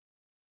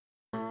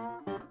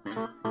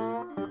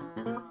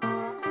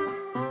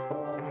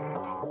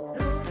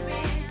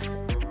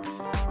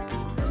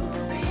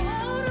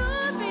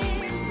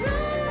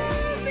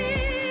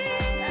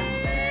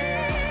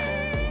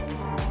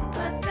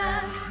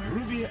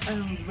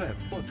ДМВ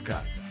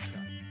подкаст.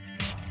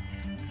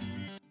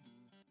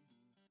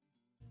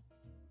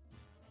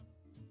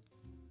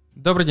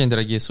 Добрый день,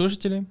 дорогие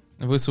слушатели.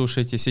 Вы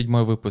слушаете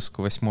 7-й выпуск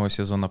 8-го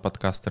сезона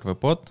подкаста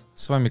РВПод.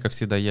 С вами, как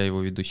всегда, я,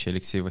 его ведущий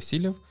Алексей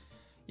Васильев.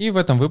 И в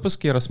этом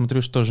выпуске я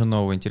рассмотрю, что же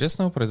нового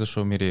интересного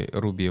произошло в мире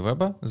Ruby и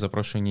веба за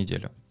прошлую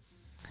неделю.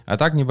 А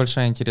так,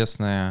 небольшая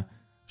интересная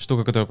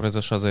штука, которая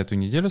произошла за эту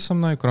неделю со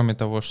мной, кроме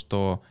того,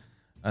 что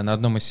на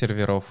одном из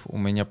серверов у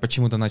меня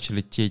почему-то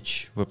начали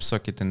течь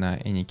веб-сокеты на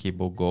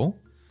AnyCable Go.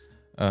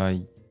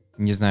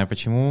 Не знаю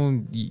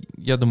почему.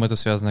 Я думаю, это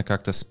связано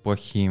как-то с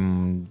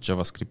плохим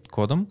JavaScript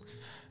кодом.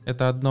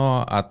 Это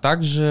одно. А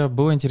также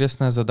была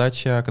интересная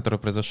задача, которая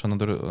произошла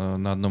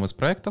на одном из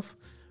проектов,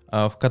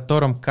 в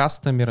котором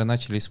кастомеры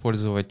начали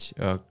использовать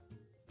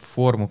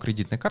форму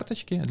кредитной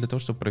карточки для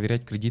того, чтобы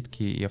проверять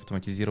кредитки и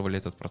автоматизировали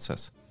этот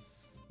процесс.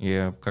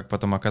 И, как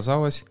потом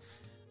оказалось,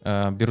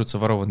 берутся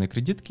ворованные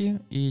кредитки,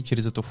 и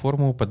через эту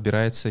форму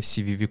подбираются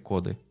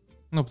CVV-коды.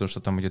 Потому что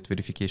там идет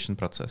verification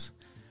процесс.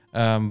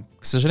 К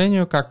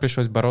сожалению, как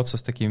пришлось бороться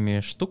с такими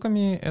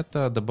штуками,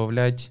 это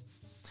добавлять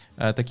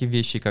такие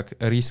вещи, как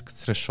risk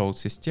threshold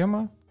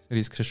система,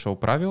 risk threshold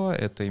правила.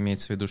 Это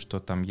имеется в виду, что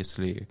там,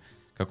 если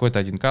какой-то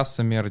один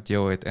кастомер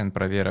делает N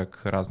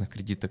проверок разных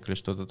кредиток или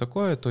что-то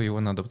такое, то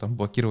его надо там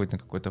блокировать на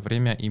какое-то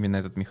время именно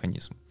этот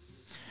механизм.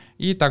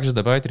 И также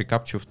добавить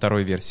рекапчу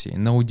второй версии.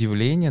 На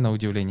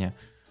удивление,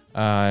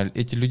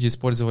 эти люди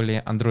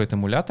использовали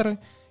Android-эмуляторы,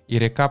 и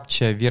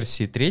рекапча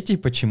версии 3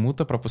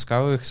 почему-то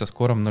пропускала их со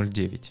скором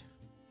 0.9.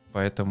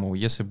 Поэтому,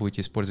 если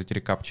будете использовать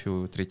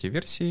рекапчу 3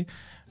 версии,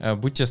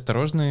 будьте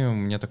осторожны. У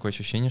меня такое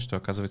ощущение, что,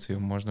 оказывается, ее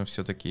можно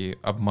все-таки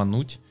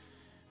обмануть.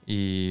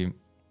 И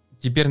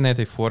теперь на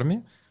этой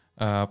форме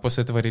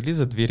после этого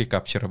релиза 2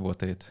 рекапчи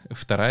работает.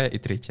 2 и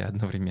 3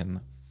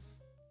 одновременно.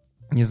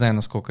 Не знаю,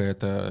 насколько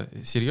это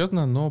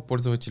серьезно, но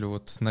пользователь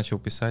начал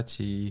писать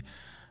и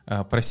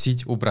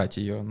просить убрать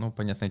ее.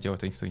 Понятное дело,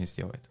 это никто не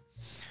сделает.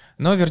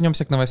 Но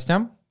вернемся к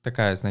новостям.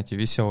 Такая, знаете,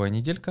 веселая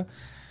неделька.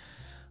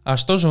 А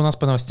что же у нас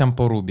по новостям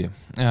по Ruby?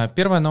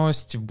 Первая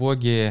новость в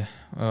блоге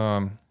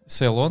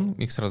Ceylon,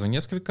 их сразу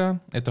несколько,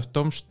 это в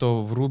том,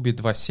 что в Ruby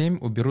 2.7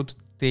 уберут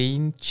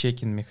tain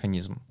checking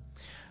механизм.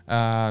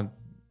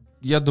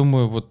 Я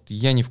думаю,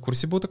 я не в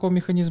курсе был такого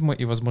механизма,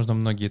 и, возможно,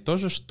 многие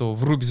тоже, что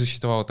в Ruby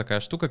существовала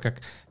такая штука,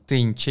 как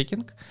tain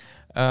checking.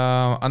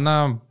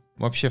 Она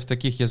вообще в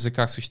таких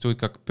языках существует,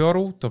 как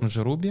Perl, в том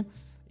же Ruby.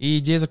 И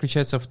идея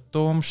заключается в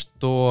том,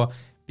 что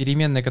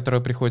переменные,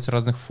 которые приходят с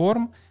разных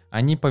форм,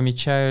 они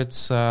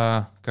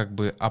помечаются как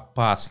бы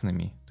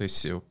опасными, то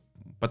есть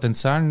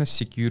потенциально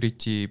с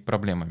security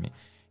проблемами.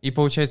 И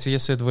получается,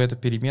 если вы эту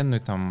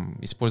переменную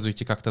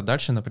используете как-то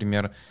дальше,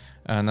 например,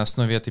 на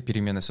основе этой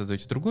переменной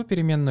создаете другую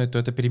переменную, то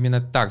эта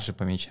переменная также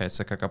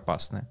помечается как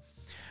опасная.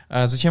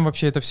 Зачем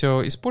вообще это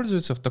все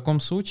используется? В таком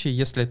случае,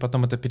 если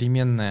потом эта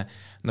переменная,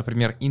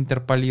 например,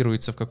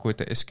 интерполируется в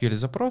какой-то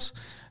SQL-запрос,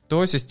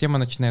 то система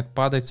начинает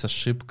падать с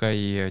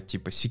ошибкой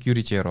типа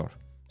security error,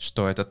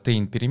 что это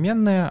tain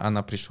переменная,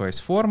 она пришла из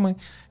формы,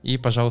 и,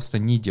 пожалуйста,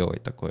 не делай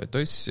такое. То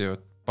есть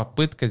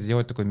попытка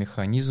сделать такой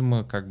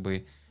механизм как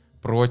бы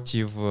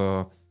против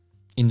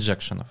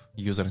инжекшенов,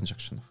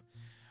 user-инжекшенов.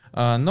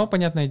 Но,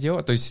 понятное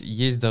дело, то есть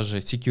есть даже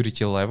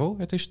security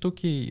level этой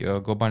штуки,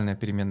 глобальная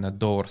переменная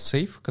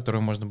 $safe,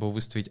 которую можно было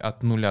выставить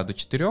от 0 до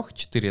 4.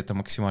 4 — это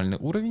максимальный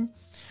уровень.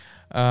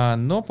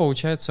 Но,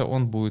 получается,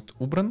 он будет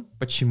убран.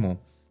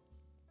 Почему?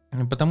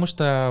 Потому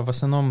что в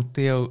основном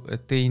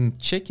tain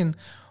checking,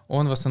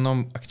 он в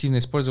основном активно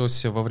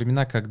использовался во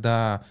времена,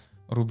 когда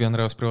Ruby on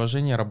Rails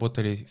приложения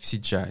работали в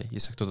CGI.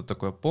 Если кто-то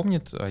такое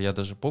помнит, я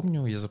даже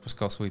помню, я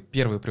запускал свои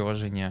первые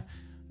приложения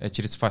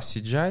через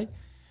FastCGI.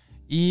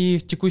 И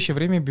в текущее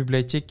время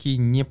библиотеки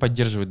не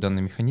поддерживают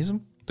данный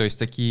механизм. То есть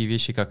такие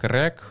вещи, как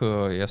REC,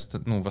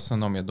 в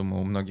основном, я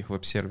думаю, у многих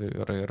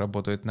веб-серверы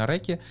работают на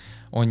REC,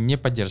 он не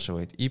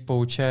поддерживает. И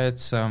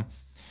получается,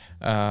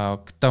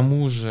 к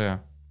тому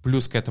же,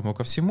 плюс к этому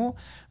ко всему,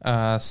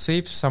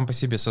 Safe сам по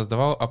себе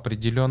создавал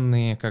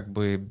определенные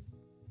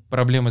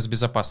проблемы с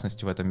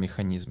безопасностью в этом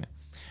механизме.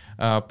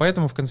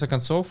 Поэтому, в конце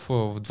концов,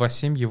 в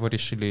 2.7 его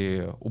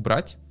решили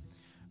убрать.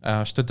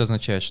 Что это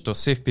означает? Что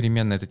safe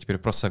переменная — это теперь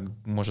просто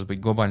может быть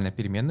глобальная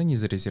переменная, не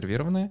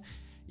зарезервированная.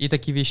 И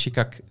такие вещи,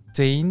 как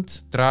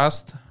taint,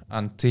 trust,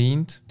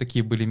 untaint,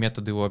 такие были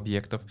методы у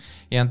объектов.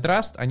 И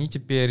untrust, они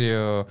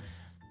теперь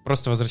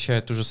просто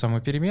возвращают ту же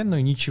самую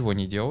переменную, ничего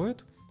не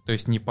делают, то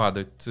есть не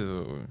падает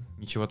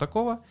ничего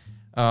такого.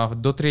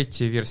 До 3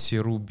 версии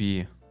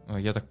Ruby,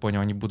 я так понял,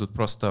 они будут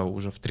просто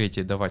уже в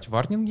 3 давать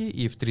варнинги,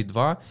 и в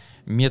 3.2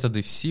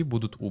 методы все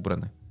будут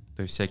убраны.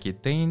 То есть всякие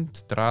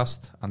taint,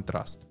 trust,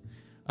 untrust.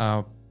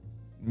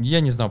 Я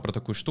не знал про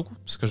такую штуку,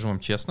 скажу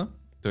вам честно.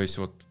 То есть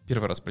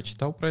первый раз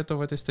прочитал про это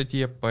в этой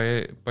статье,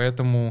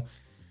 поэтому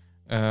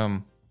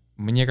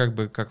мне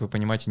как вы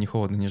понимаете, ни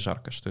холодно, ни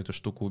жарко, что эту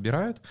штуку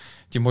убирают.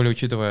 Тем более,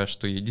 учитывая,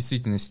 что в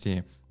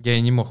действительности я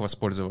и не мог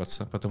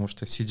воспользоваться, потому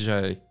что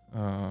CGI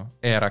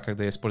эра,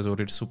 когда я использовал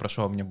рельсу,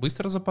 прошла у меня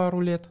быстро за пару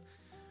лет.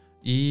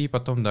 И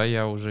потом,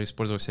 я уже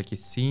использовал всякие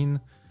scene,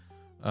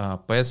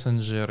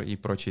 Passenger и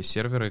прочие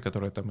серверы,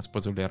 которые там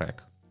использовали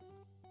RAG.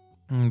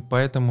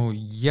 Поэтому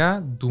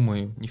я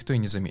думаю, никто и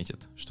не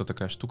заметит, что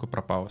такая штука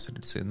пропала с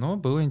рельсы. Но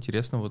было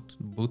интересно, вот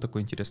был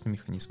такой интересный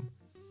механизм.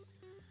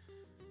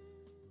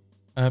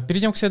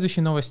 Перейдем к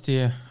следующей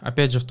новости.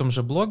 Опять же, в том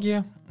же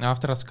блоге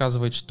автор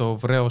рассказывает, что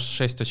в Rails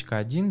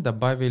 6.1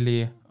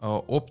 добавили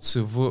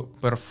опцию в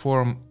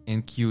Perform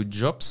Enqueued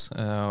Jobs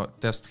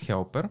Test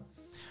Helper.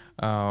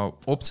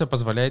 Опция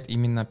позволяет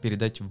именно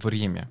передать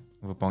время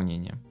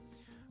выполнения.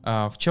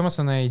 В чем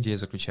основная идея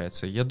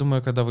заключается? Я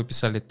думаю, когда вы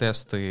писали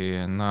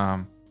тесты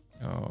на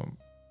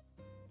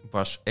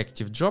ваш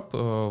Active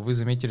Job, вы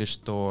заметили,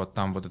 что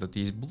там вот этот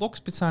есть блок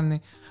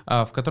специальный,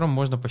 в котором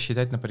можно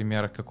посчитать,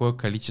 например, какое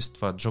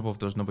количество джобов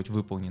должно быть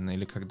выполнено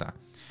или когда.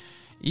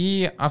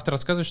 И автор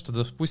рассказывает, что,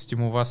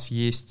 допустим, у вас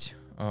есть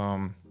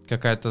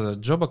какая-то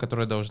джоба,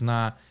 которая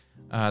должна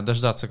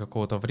дождаться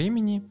какого-то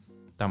времени,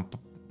 там,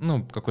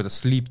 какой-то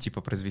слип типа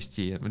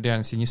произвести. В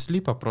реальности не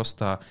слип, а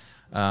просто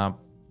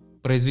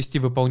произвести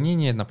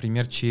выполнение,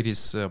 например,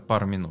 через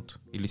пару минут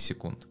или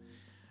секунд.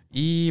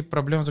 И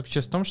проблема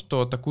заключается в том,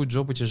 что такую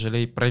джобу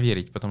тяжелее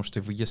проверить, потому что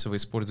если вы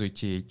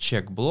используете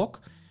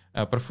check-блок,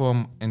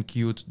 Perform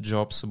Enqueued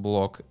Jobs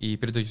блок, и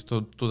передаете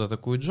туда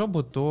такую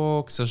джобу,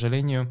 то, к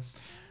сожалению,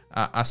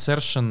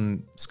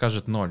 assertion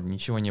скажет 0,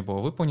 ничего не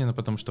было выполнено,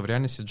 потому что в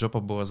реальности джоба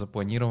была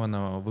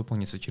запланирована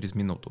выполниться через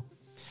минуту.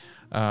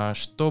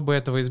 Чтобы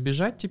этого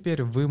избежать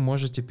теперь, вы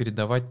можете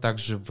передавать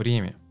также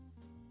время.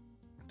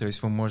 То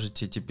есть вы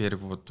можете теперь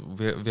вот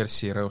в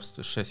версии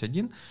Rails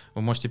 6.1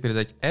 вы можете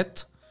передать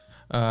at,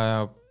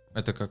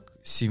 это как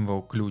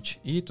символ ключ,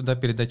 и туда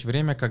передать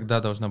время,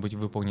 когда должна быть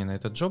выполнена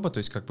эта джоба, то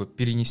есть как бы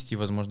перенести,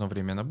 возможно,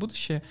 время на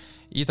будущее,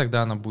 и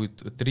тогда она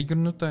будет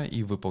триггернута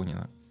и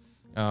выполнена.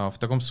 В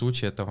таком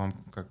случае это вам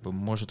как бы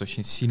может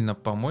очень сильно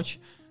помочь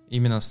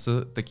именно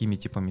с такими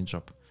типами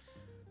джоб.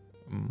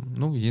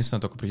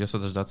 Единственное, только придется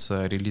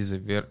дождаться релиза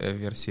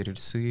версии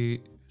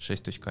рельсы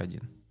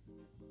 6.1.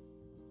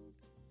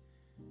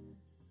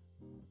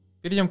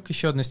 Перейдем к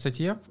еще одной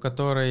статье, в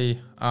которой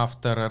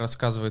автор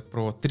рассказывает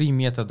про 3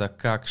 метода,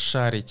 как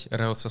шарить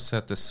Rails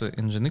ассеты с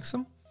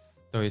Nginx.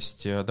 То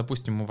есть,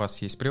 допустим, у вас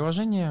есть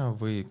приложение,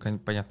 вы,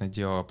 понятное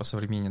дело, по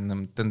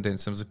современным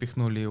тенденциям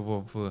запихнули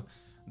его в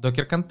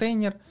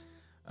докер-контейнер,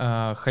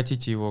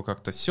 хотите его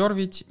как-то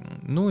сервить,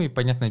 и,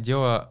 понятное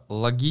дело,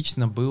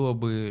 логично было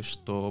бы,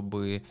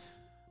 чтобы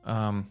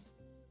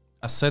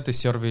ассеты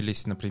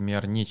сервились,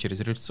 например, не через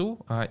рельсу,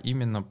 а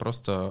именно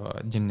просто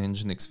отдельный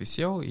Nginx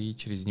висел, и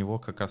через него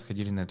как раз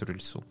ходили на эту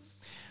рельсу.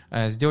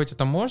 Сделать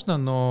это можно,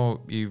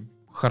 но и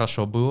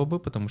хорошо было бы,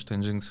 потому что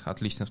Nginx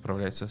отлично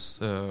справляется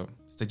с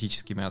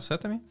статическими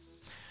ассетами.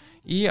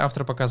 И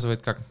автор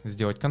показывает, как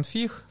сделать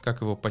конфиг,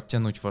 как его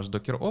подтянуть в ваш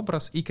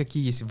докер-образ, и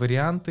какие есть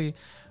варианты,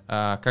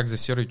 как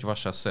засервить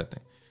ваши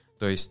ассеты.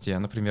 То есть,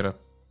 например,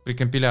 при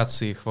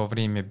компиляции их во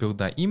время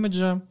билда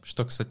имиджа,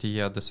 что, кстати,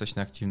 я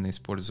достаточно активно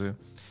использую.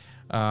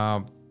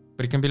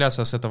 При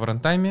компиляции ассета в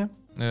рантайме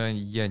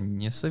я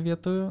не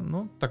советую,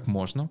 но так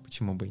можно,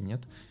 почему бы и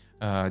нет.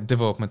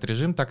 Development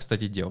режим так,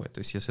 кстати, делает. То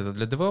есть если это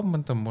для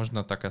development,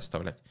 можно так и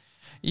оставлять.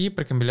 И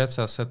при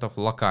компиляции ассетов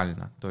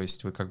локально. То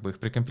есть вы как бы их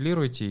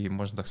прикомпилируете и,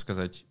 можно так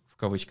сказать, в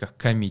кавычках,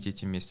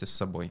 коммитите вместе с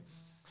собой.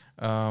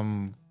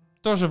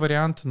 Тоже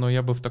вариант, но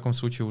я бы в таком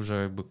случае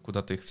уже бы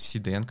куда-то их в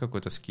CDN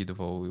какой-то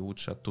скидывал и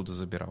лучше оттуда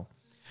забирал.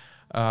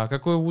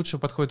 Какой лучше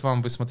подходит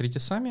вам, вы смотрите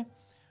сами.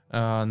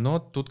 Но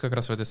тут как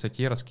раз в этой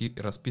статье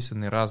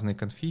расписаны разные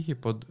конфиги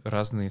под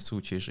разные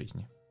случаи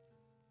жизни.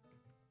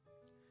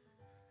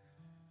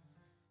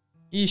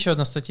 И еще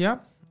одна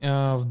статья,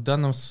 в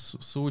данном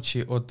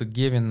случае от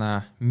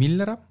Гевина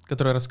Миллера,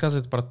 которая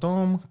рассказывает про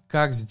то,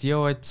 как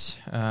сделать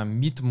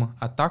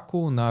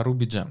MITM-атаку на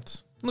Ruby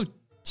Gems.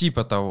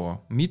 Типа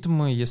того.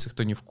 MITM, если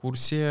кто не в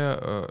курсе,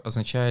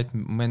 означает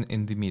Man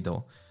in the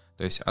Middle.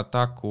 То есть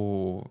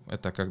атаку —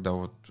 это когда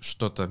вот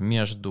что-то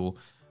между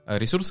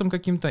ресурсом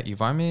каким-то и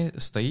вами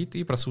стоит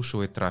и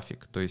прослушивает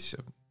трафик. То есть,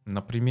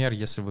 например,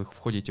 если вы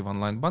входите в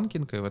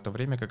онлайн-банкинг, и в это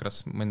время как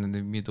раз man in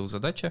the middle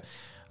задача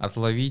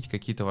отловить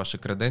какие-то ваши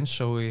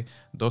credentials,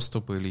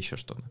 доступы или еще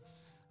что-то.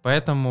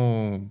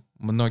 Поэтому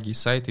многие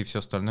сайты и все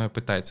остальное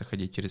пытаются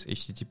ходить через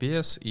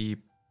HTTPS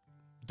и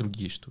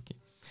другие штуки.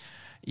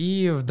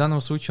 И в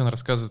данном случае он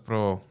рассказывает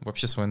про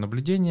вообще свое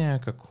наблюдение,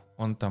 как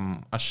он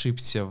там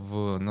ошибся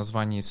в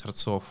названии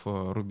сорцов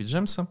Ruby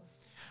Gems.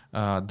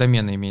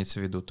 Домена имеется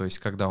в виду, то есть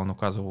когда он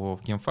указывал его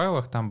в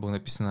геймфайлах, там было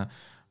написано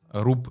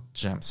Ruby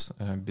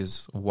Gems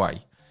без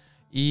Y.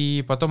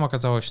 И потом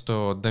оказалось,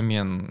 что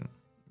домен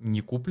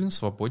не куплен,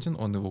 свободен,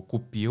 он его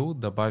купил,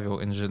 добавил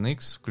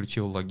Nginx,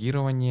 включил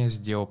логирование,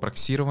 сделал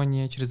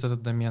проксирование через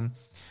этот домен,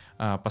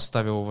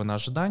 поставил его на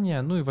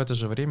ожидание, и в это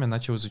же время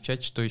начал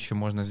изучать, что еще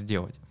можно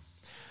сделать.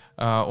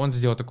 Он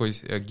сделал такой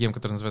гейм,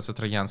 который называется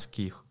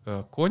 «Троянский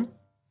конь»,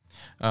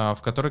 в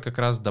который как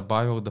раз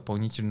добавил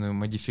дополнительную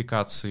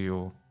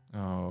модификацию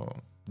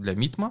для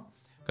MITM,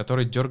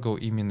 который дергал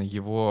именно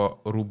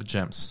его Ruby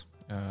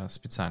Gems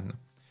специально.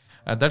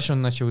 А дальше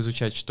он начал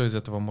изучать, что из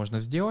этого можно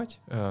сделать,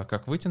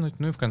 как вытянуть,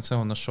 и в конце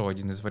он нашел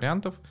один из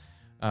вариантов,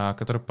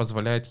 который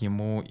позволяет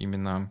ему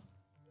именно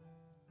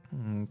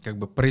как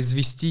бы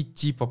произвести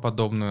типа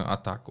подобную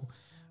атаку.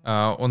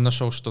 Он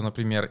нашел, что,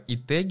 например, и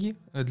теги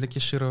для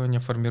кеширования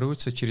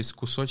формируются через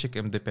кусочек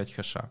MD5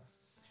 хэша.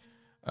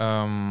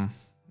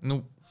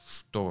 Ну,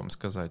 что вам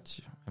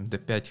сказать?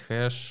 MD5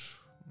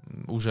 хэш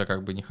уже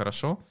как бы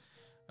нехорошо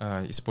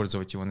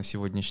использовать его на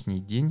сегодняшний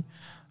день,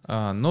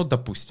 но,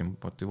 допустим,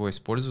 вот его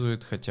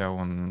используют, хотя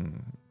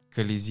он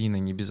коллизийно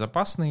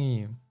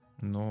небезопасный,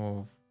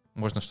 но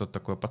можно что-то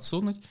такое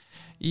подсунуть.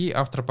 И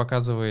автор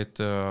показывает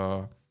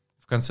в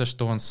конце,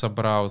 что он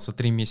собрал за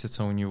 3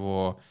 месяца у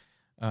него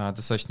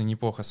достаточно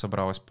неплохо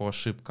собралось по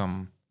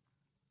ошибкам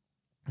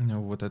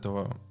вот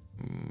этого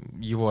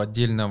его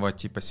отдельного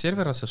типа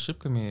сервера с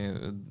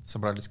ошибками,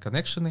 собрались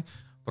коннекшены,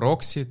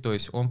 прокси, то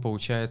есть он,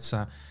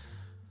 получается,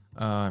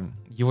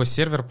 его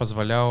сервер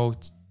позволял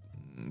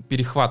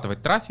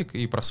перехватывать трафик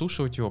и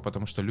прослушивать его,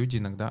 потому что люди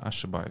иногда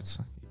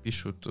ошибаются и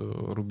пишут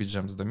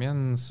RubyGems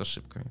домен с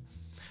ошибками.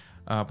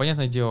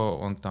 Понятное дело,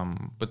 он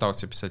там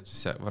пытался писать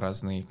в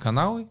разные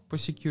каналы по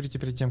security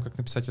перед тем, как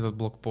написать этот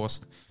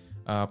блогпост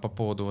по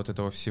поводу вот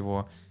этого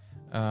всего.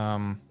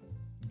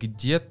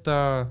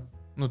 Где-то,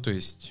 ну то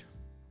есть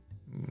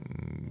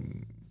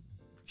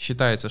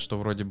считается, что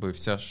вроде бы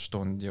все, что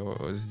он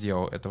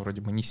сделал, это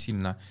вроде бы не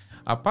сильно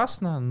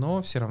опасно,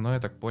 но все равно, я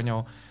так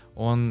понял,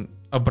 он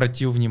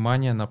обратил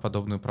внимание на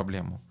подобную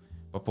проблему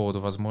по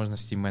поводу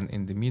возможностей man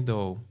in the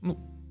middle. Ну,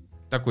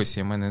 такой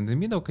себе man in the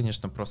middle,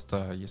 конечно,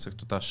 просто если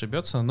кто-то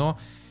ошибется, но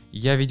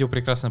я видел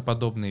прекрасно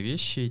подобные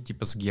вещи,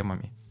 типа с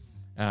гемами.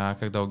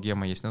 Когда у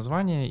гема есть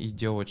название и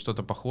делают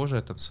что-то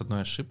похожее там, с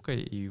одной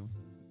ошибкой и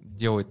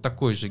делает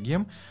такой же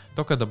гем,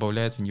 только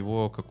добавляет в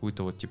него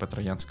какую-то вот типа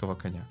троянского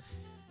коня.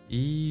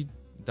 И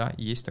да,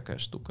 есть такая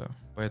штука.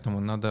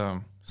 Поэтому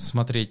надо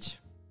смотреть,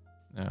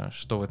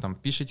 что вы там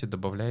пишете,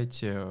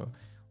 добавляете,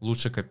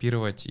 лучше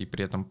копировать и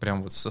при этом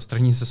прям вот со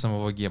страницы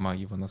самого гема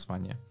его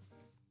название.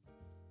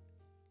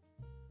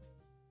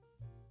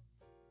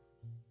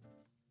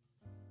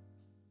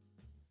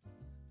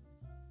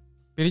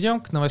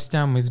 Перейдем к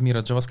новостям из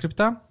мира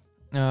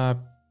JavaScript.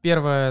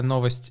 Первая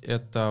новость —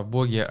 это в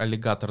блоге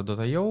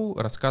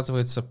alligator.io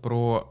рассказывается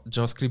про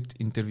JavaScript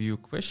Interview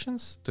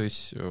Questions, то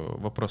есть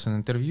вопросы на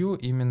интервью,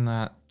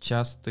 именно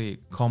частые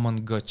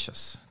common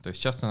gotchas, то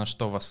есть часто на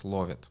что вас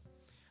ловят.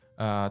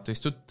 То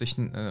есть тут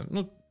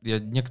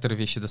некоторые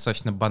вещи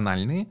достаточно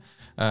банальные,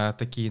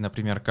 такие,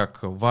 например,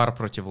 как var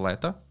против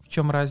let. В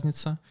чем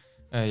разница?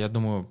 Я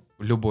думаю,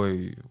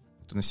 любой,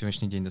 кто на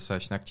сегодняшний день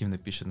достаточно активно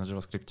пишет на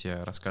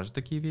JavaScript, расскажет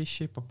такие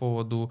вещи по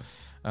поводу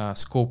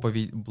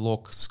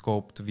блок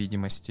scoped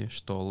видимости,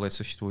 что let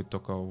существует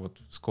только вот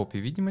в скопе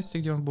видимости,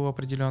 где он был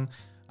определен,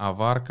 а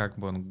var как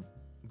бы он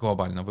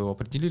глобально, вы его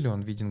определили,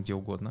 он виден где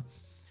угодно.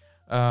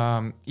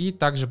 И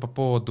также по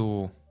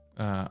поводу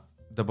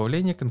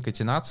добавления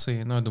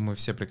конкатенации, я думаю,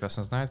 все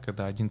прекрасно знают,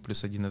 когда 1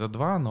 плюс 1 это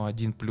 2, но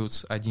 1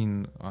 плюс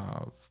 1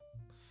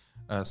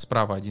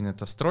 справа 1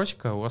 это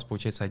строчка, у вас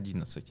получается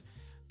 11.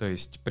 То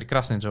есть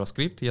прекрасный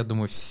JavaScript, я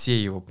думаю,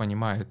 все его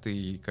понимают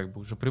и как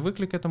бы уже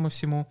привыкли к этому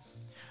всему.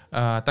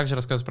 Также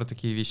рассказываю про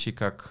такие вещи,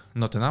 как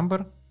not a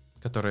number,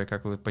 который,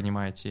 как вы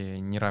понимаете,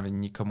 не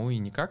равен никому и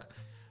никак.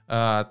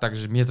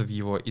 Также метод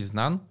его is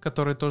none,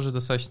 который тоже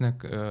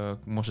достаточно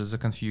может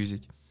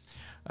законфьюзить.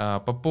 По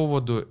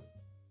поводу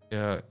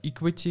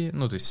equity,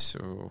 то есть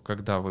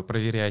когда вы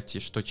проверяете,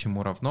 что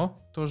чему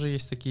равно, тоже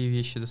есть такие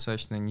вещи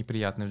достаточно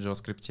неприятные в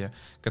JavaScript,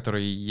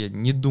 которые я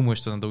не думаю,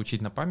 что надо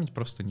учить на память,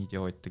 просто не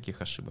делать таких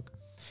ошибок.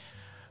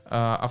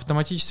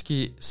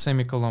 Автоматический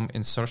semicolon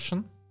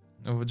insertion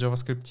в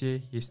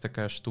JavaScript есть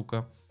такая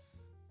штука,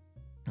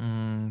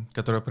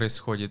 которая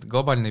происходит.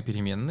 Глобальные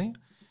переменные.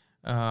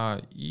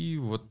 И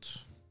вот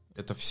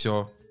это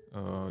все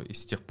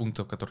из тех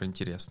пунктов, которые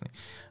интересны.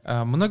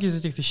 Многие из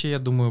этих вещей, я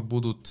думаю,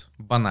 будут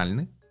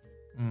банальны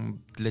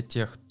для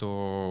тех,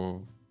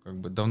 кто как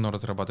бы давно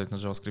разрабатывает на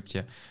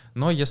JavaScript.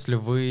 Но если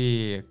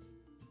вы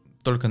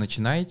только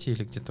начинаете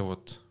или где-то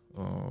вот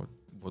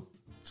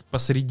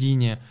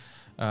посередине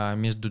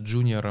между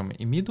джуниором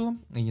и мидлом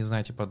и не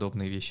знаете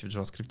подобные вещи в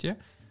JavaScript,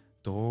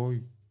 то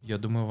я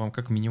думаю, вам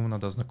как минимум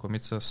надо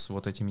ознакомиться с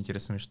вот этими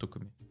интересными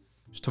штуками.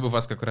 Чтобы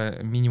вас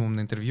как минимум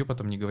на интервью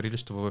потом не говорили,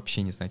 что вы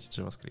вообще не знаете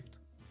JavaScript.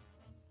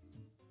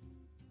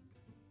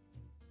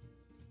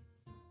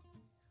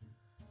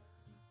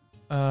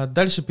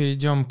 Дальше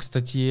перейдем к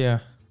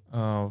статье,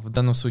 в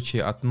данном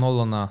случае от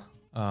Нолана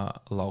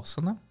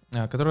Лаусона,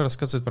 который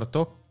рассказывает про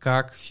то,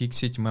 как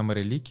фиксить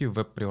memory leaky в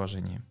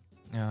веб-приложении.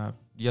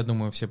 Я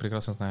думаю, все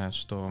прекрасно знают,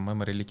 что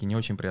memory leaky не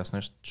очень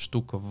приятная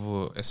штука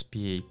в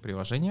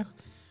SPA-приложениях.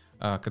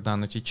 Когда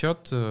оно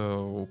течет,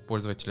 у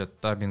пользователя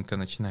табинга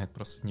начинает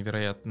просто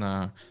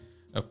невероятно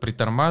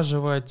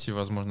притормаживать,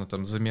 возможно,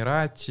 там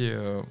замирать.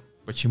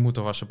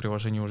 Почему-то ваше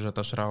приложение уже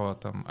отожрало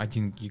там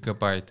 1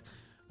 гигабайт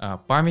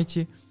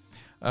памяти.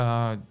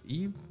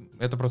 И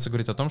это просто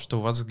говорит о том, что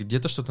у вас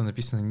где-то что-то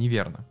написано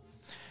неверно.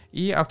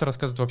 И автор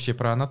рассказывает вообще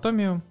про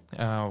анатомию.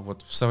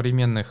 Вот в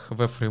современных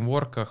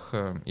веб-фреймворках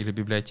или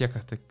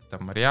библиотеках,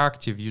 там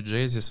React,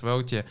 Vue.js,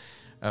 Svelte,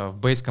 В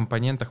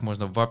base-компонентах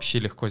можно вообще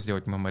легко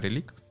сделать memory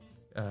leak.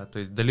 То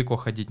есть далеко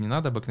ходить не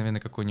надо, обыкновенно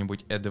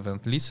какой-нибудь add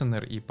event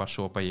listener и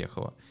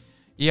пошло-поехало.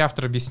 И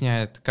автор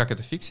объясняет, как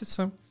это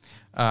фиксится,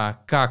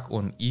 как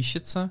он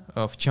ищется,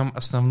 в чем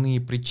основные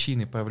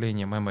причины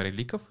появления memory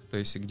ликов, то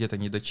есть где-то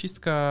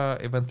недочистка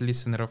event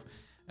listener'ов,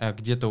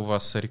 где-то у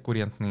вас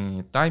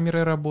рекуррентные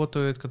таймеры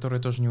работают,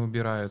 которые тоже не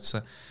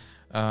убираются,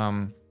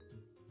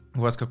 у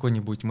вас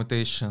какой-нибудь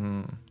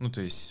mutation, ну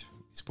то есть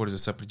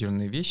используются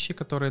определенные вещи,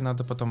 которые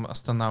надо потом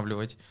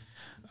останавливать,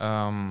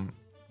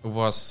 у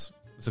вас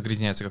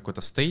загрязняется какой-то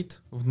state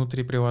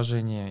внутри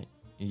приложения,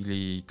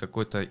 или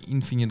какой-то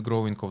infinite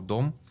growing of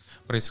DOM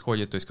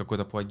происходит, то есть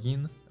какой-то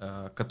плагин,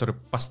 который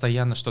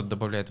постоянно что-то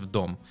добавляет в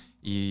DOM,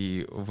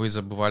 и вы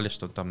забывали,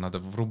 что там надо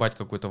врубать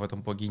какую-то в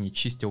этом плагине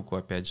чистилку,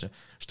 опять же,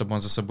 чтобы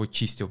он за собой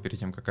чистил перед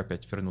тем, как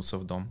опять вернуться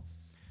в DOM.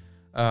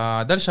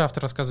 Дальше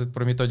автор рассказывает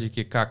про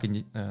методики, как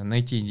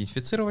найти и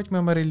идентифицировать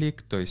memory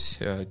leak, то есть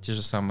те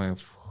же самые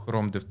в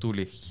Chrome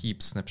DevTool heap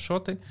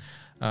снапшоты,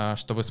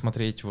 чтобы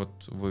смотреть,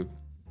 вот вы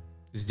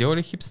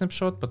сделали heap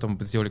snapshot, потом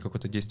сделали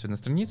какое-то действие на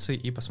странице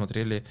и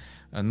посмотрели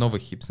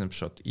новый heap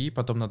snapshot. И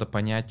потом надо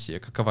понять,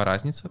 какова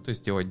разница, то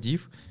есть сделать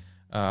div,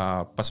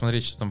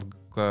 посмотреть, что там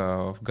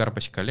в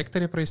garbage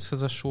коллекторе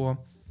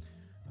произошло.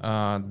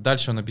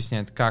 Дальше он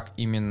объясняет, как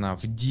именно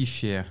в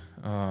div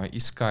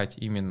искать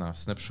именно в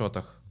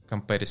снапшотах,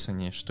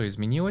 компарисоне, что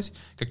изменилось,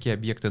 какие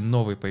объекты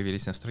новые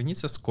появились на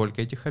странице,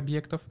 сколько этих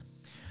объектов.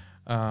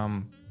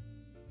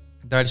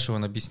 Дальше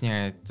он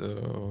объясняет,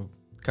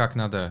 как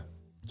надо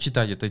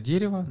читать это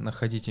дерево,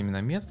 находить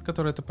именно метод,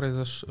 который это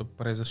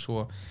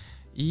произошло.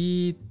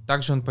 И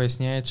также он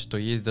поясняет, что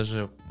есть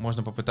даже,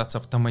 можно попытаться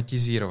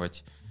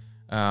автоматизировать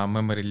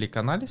memory leak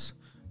анализ.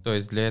 То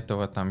есть для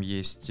этого там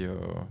есть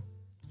в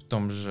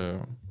том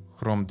же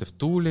Chrome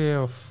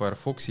DevTool, в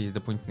Firefox есть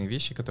дополнительные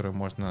вещи, которые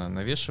можно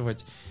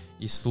навешивать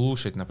и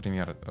слушать.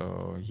 Например,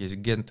 есть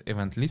Get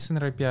Event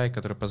Listener API,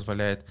 который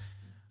позволяет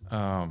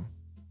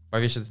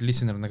повешать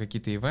listener на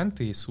какие-то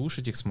ивенты и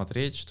слушать их,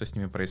 смотреть, что с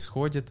ними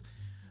происходит.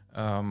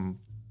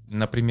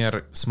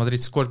 Например,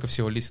 смотреть, сколько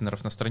всего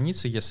листенеров на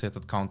странице. Если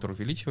этот каунтер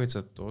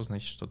увеличивается, то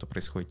значит что-то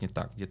происходит не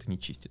так, где-то не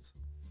чистится.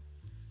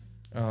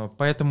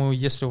 Поэтому,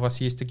 если у вас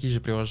есть такие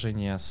же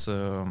приложения с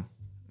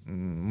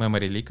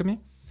memory ликами,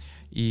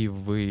 и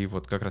вы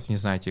вот как раз не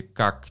знаете,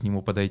 как к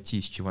нему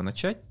подойти, с чего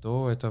начать,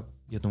 то это,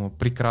 я думаю,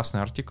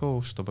 прекрасный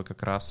артикл, чтобы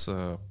как раз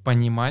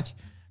понимать,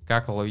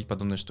 как ловить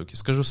подобные штуки.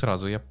 Скажу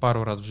сразу, я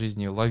пару раз в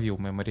жизни ловил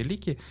memory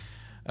лики.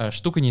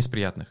 Штука не из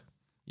приятных.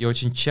 И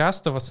очень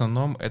часто, в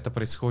основном, это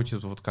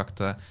происходит вот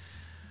как-то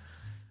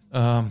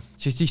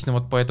частично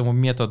вот по этому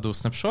методу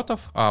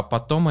снапшотов, а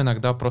потом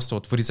иногда просто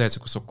вот вырезается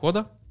кусок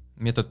кода,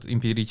 метод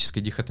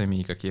эмпирической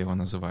дихотомии, как я его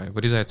называю.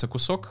 Вырезается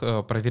кусок,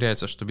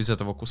 проверяется, что без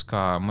этого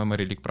куска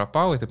memory leak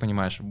пропал, и ты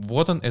понимаешь,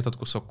 вот он, этот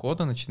кусок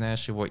кода,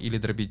 начинаешь его или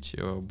дробить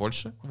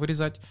больше,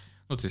 вырезать,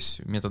 ну, то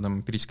есть методом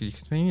эмпирической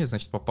дихотомии,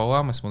 значит,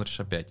 пополам и смотришь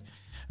опять,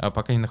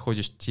 пока не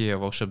находишь те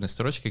волшебные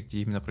строчки, где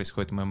именно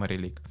происходит memory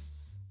leak.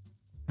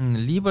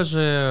 Либо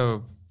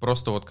же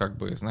просто вот как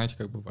бы, знаете,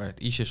 как бывает,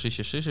 ищешь,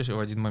 и в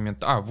один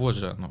момент, вот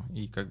же оно,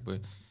 и как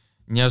бы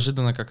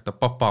неожиданно как-то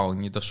попал,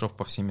 не дошел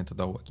по всей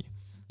методологии.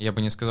 Я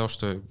бы не сказал,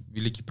 что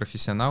великий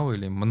профессионал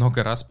или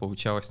много раз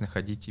получалось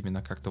находить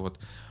именно как-то вот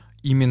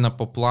именно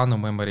по плану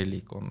memory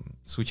leak. Он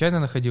случайно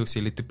находился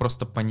или ты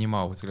просто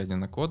понимал, глядя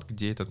на код,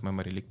 где этот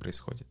memory leak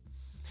происходит.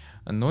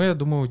 Но я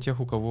думаю, у тех,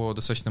 у кого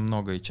достаточно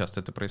много и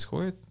часто это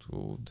происходит,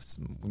 у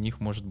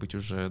них может быть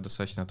уже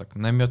достаточно так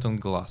наметан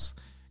глаз,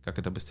 как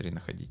это быстрее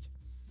находить.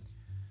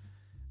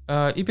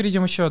 И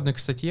перейдем еще одной к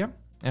статье,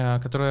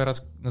 которая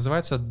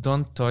называется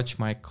 «Don't touch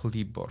my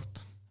clipboard».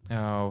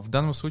 В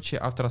данном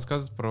случае автор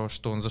рассказывает про,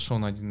 что он зашел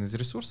на один из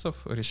ресурсов,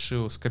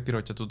 решил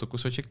скопировать оттуда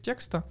кусочек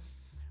текста,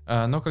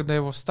 но когда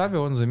его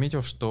вставил, он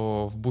заметил,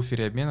 что в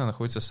буфере обмена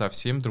находится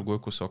совсем другой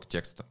кусок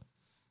текста.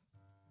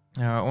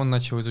 Он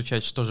начал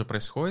изучать, что же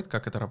происходит,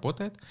 как это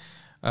работает.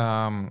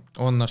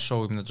 Он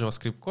нашел именно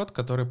JavaScript-код,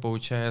 который,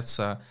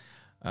 получается,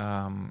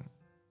 он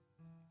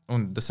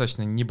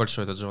достаточно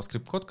небольшой, этот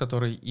JavaScript-код,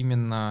 который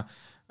именно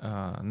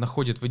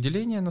находит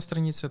выделение на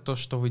странице, то,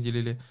 что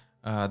выделили,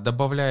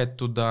 добавляет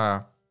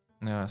туда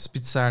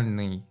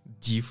специальный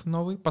div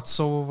новый,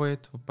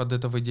 подсовывает под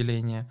это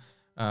выделение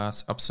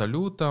с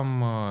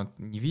абсолютом,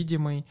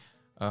 невидимый.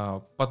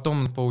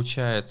 Потом,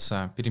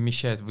 получается,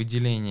 перемещает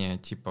выделение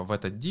типа в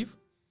этот div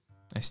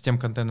с тем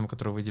контентом,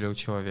 который выделил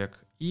человек.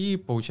 И,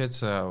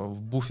 получается,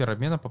 в буфер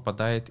обмена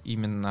попадает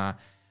именно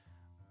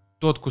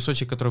тот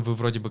кусочек, который вы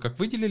вроде бы как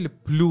выделили,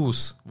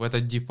 плюс в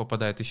этот div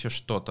попадает еще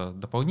что-то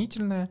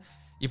дополнительное,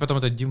 и потом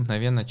этот div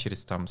мгновенно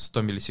через там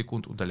 100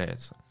 миллисекунд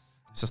удаляется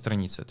со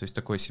страницы. То есть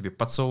такое себе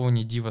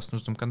подсовывание дива с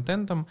нужным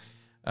контентом,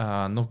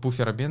 но в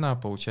буфер обмена,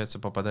 получается,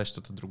 попадает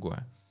что-то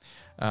другое.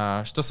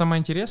 Что самое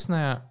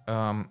интересное,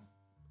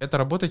 это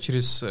работает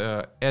через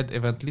Add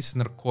Event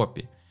Listener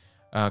Copy,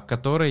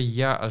 который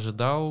я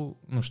ожидал,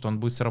 что он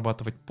будет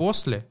срабатывать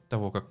после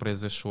того, как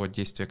произошло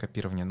действие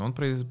копирования, но он,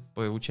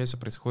 получается,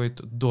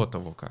 происходит до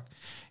того, как.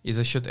 И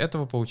за счет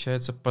этого,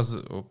 получается,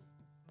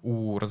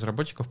 у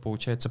разработчиков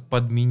получается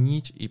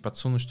подменить и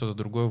подсунуть что-то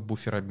другое в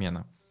буфер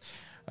обмена.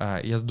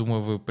 Я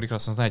думаю, вы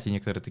прекрасно знаете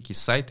некоторые такие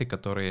сайты,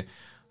 которые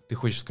ты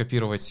хочешь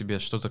скопировать себе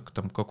что-то,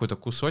 там, какой-то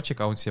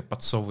кусочек, а он себе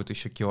подсовывает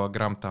еще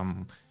килограмм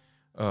там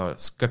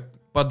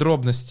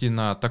подробностей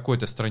на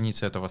такой-то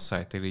странице этого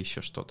сайта или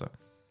еще что-то.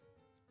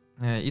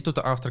 И тут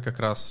автор как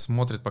раз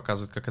смотрит,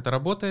 показывает, как это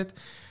работает.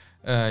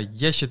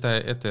 Я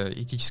считаю, это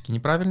этически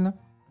неправильно.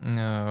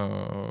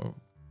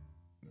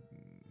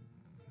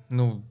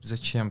 Ну,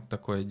 зачем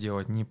такое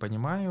делать, не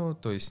понимаю.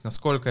 То есть,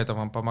 насколько это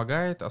вам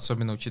помогает,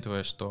 особенно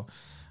учитывая, что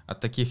от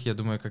таких, я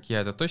думаю, как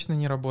я, это точно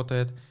не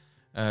работает.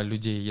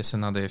 Людей, если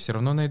надо, я все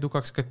равно найду,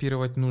 как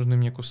скопировать нужный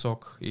мне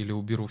кусок, или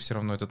уберу все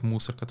равно этот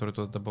мусор, который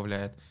туда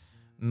добавляет.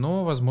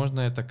 Но, возможно,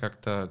 это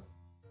как-то,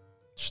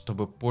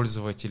 чтобы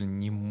пользователь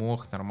не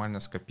мог нормально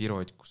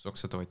скопировать кусок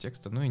с этого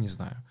текста, ну, я не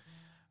знаю.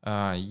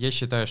 Я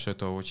считаю, что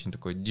это очень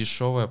такая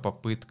дешевая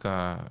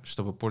попытка,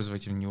 чтобы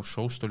пользователь не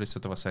ушел, что ли, с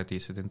этого сайта,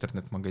 если это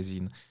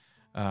интернет-магазин,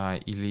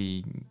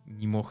 или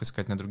не мог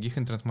искать на других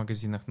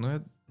интернет-магазинах. Но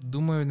я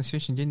думаю, на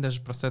сегодняшний день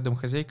даже простая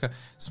домохозяйка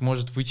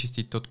сможет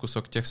вычистить тот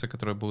кусок текста,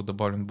 который был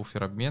добавлен в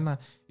буфер обмена,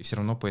 и все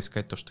равно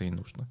поискать то, что ей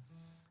нужно.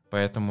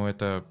 Поэтому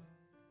это,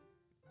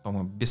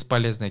 по-моему,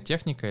 бесполезная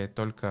техника, и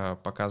только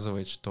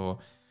показывает, что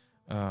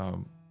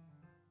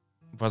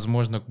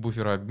возможно, к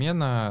буферу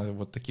обмена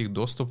вот таких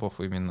доступов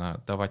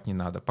именно давать не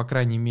надо. По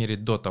крайней мере,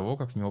 до того,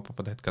 как в него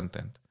попадает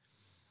контент.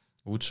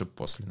 Лучше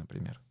после,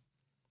 например.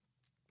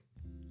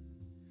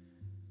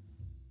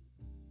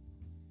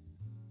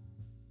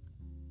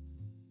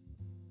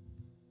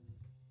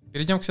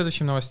 Перейдем к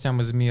следующим новостям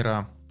из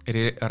мира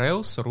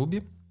Rails,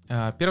 Ruby.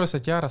 Первая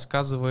статья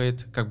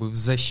рассказывает как бы в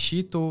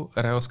защиту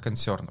Rails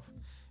консернов.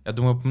 Я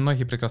думаю,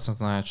 многие прекрасно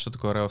знают, что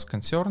такое Rails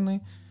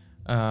консерны,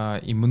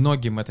 и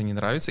многим это не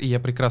нравится. И я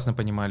прекрасно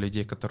понимаю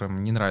людей,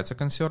 которым не нравятся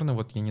консерны.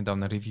 Вот я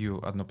недавно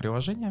ревью одно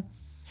приложение,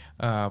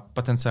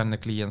 потенциально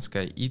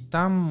клиентское, и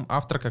там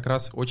автор как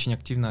раз очень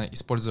активно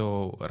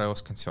использовал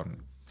Rails консерны.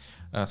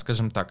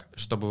 Скажем так,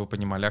 чтобы вы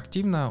понимали,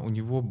 активно у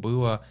него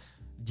было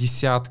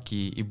десятки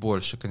и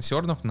больше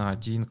консернов на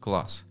один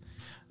класс.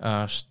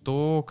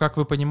 Что, как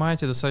вы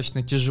понимаете,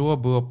 достаточно тяжело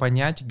было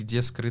понять,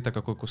 где скрыто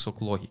какой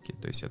кусок логики.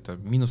 То есть это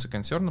минусы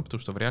консерна,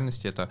 потому что в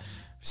реальности это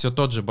все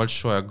тот же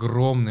большой,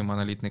 огромный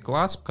монолитный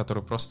класс, в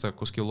который просто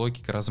куски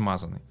логики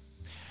размазаны.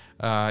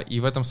 И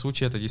в этом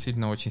случае это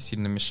действительно очень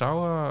сильно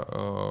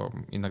мешало.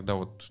 Иногда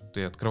вот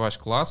ты открываешь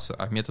класс,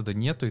 а метода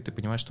нету, и ты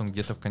понимаешь, что он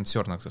где-то в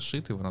консернах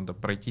зашит, его надо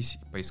пройтись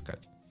и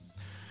поискать.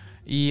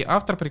 И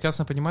автор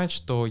прекрасно понимает,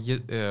 что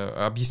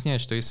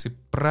объясняет, что если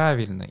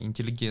правильно,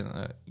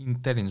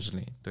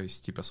 intelligently, то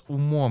есть типа с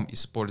умом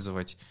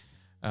использовать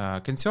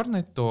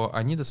консерны, то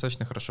они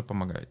достаточно хорошо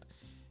помогают.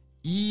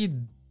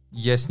 И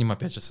я с ним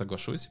опять же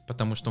соглашусь,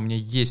 потому что у меня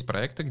есть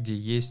проекты, где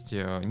есть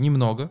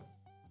немного,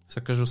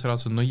 скажу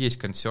сразу, но есть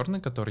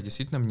консерны, которые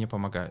действительно мне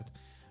помогают.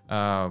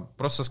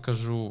 Просто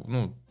скажу,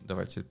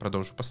 давайте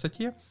продолжу по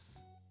статье.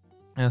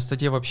 В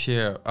статье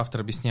вообще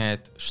автор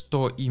объясняет,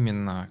 что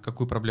именно,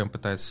 какую проблему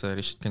пытается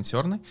решить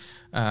консерны,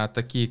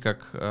 такие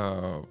как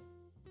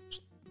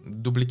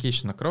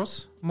duplication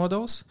across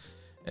models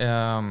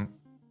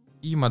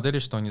и модели,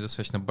 что они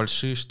достаточно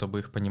большие, чтобы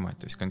их понимать.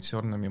 То есть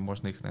консернами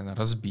можно их, наверное,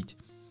 разбить.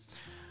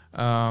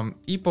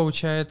 И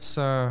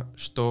получается,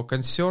 что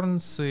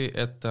консернсы —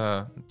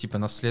 это типа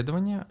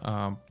наследование,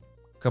 а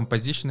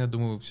composition, я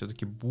думаю,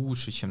 все-таки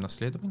лучше, чем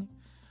наследование.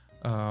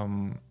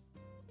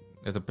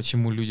 Это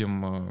почему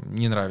людям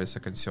не нравятся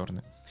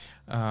консерны.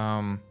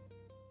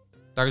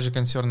 Также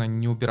консерны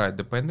не убирают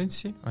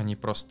dependency, они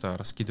просто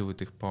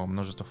раскидывают их по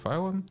множеству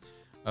файлов.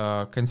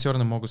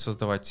 Консерны могут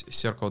создавать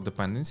circle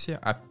dependency.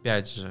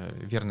 Опять же,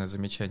 верное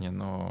замечание,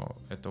 но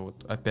это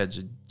вот опять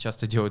же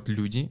часто делают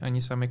люди, а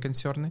не сами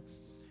консерны.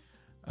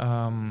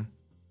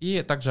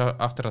 И также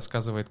автор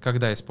рассказывает,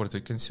 когда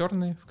использовать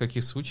консерны, в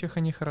каких случаях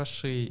они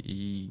хороши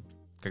и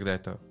когда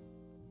это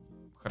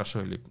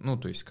хорошо или...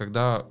 то есть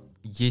когда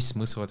есть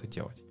смысл это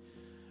делать.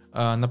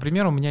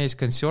 Например, у меня есть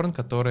консерн,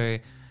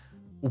 который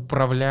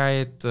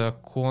управляет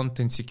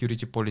Content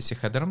Security Policy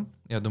хедером.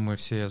 Я думаю,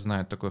 все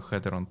знают такой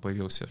хедер, он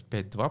появился в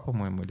 5.2,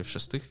 по-моему, или в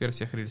 6-х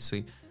версиях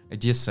рельсы.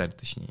 DSL,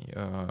 точнее.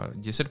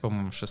 DSL,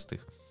 по-моему, в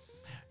 6-х.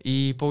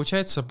 И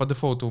получается, по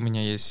дефолту у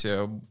меня есть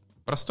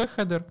простой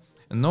хедер,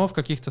 но в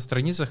каких-то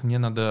страницах мне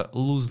надо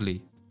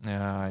loosely.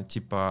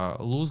 Типа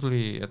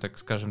loosely, это,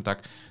 скажем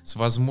так, с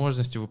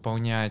возможностью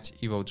выполнять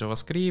eval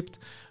JavaScript,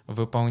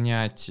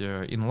 выполнять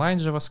inline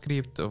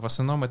JavaScript. В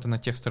основном это на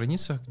тех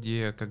страницах,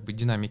 где как бы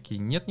динамики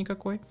нет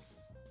никакой.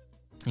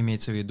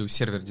 Имеется в виду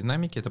сервер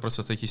динамики. Это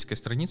просто статическая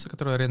страница,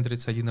 которая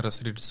рендерится один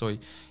раз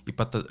рельсой и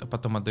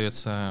потом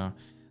отдается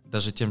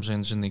даже тем же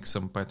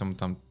Nginx, поэтому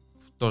там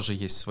тоже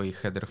есть свои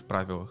хедеры в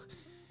правилах.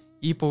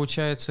 И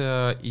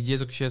получается, идея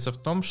заключается в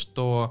том,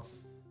 что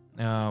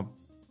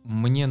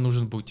мне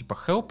нужен был типа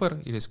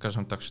helper или,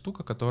 скажем так,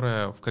 штука,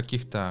 которая в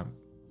каких-то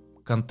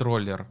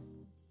контроллер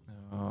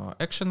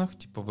экшенах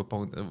типа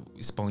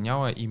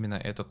исполняла именно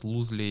этот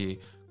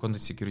loosely content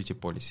security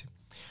policy.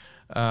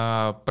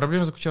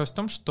 Проблема заключалась в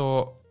том,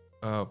 что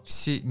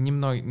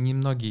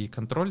немногие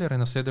контроллеры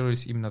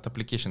наследовались именно от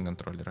application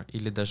контроллера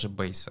или даже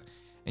бейса.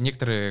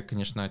 Некоторые,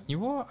 конечно, от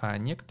него, а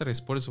некоторые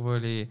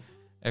использовали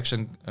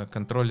Action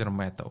Controller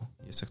Metal.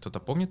 Если кто-то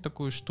помнит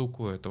такую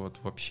штуку, это вот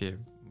вообще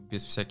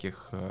без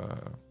всяких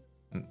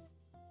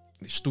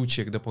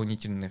штучек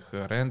дополнительных,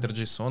 render,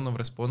 JSON,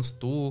 response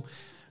to,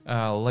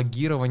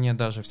 логирование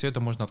даже, все это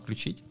можно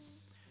отключить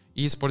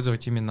и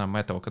использовать именно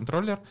Metal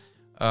контроллер.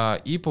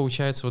 И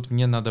получается, вот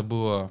мне надо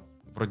было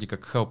вроде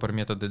как helper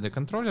методы для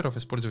контроллеров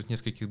использовать в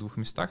нескольких двух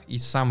местах, и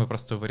самый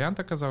простой вариант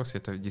оказался,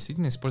 это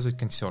действительно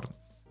использовать concern.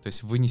 То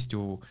есть вынести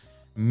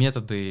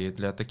методы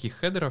для таких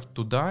хедеров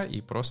туда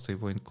и просто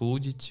его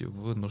инклюдить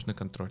в нужных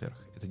контроллерах.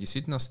 Это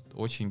действительно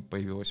очень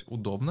появилось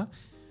удобно.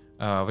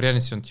 В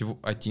реальности он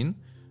один,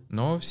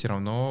 но все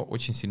равно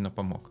очень сильно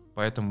помог.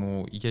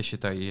 Поэтому я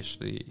считаю,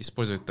 если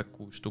использовать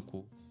такую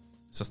штуку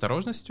с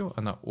осторожностью,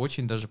 она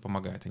очень даже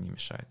помогает, а не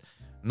мешает.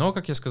 Но,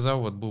 как я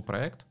сказал, вот был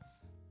проект,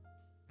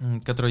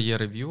 который я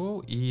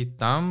ревьювал, и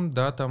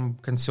там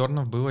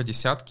консернов было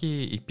десятки,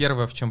 и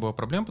первое, в чем была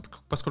проблема,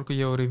 поскольку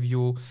я его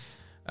ревью,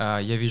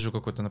 я вижу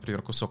какой-то,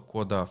 например, кусок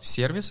кода в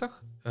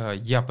сервисах,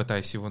 я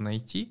пытаюсь его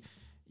найти,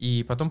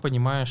 и потом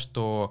понимаю,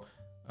 что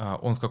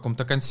он в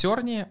каком-то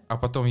консерне, а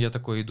потом я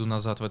такой иду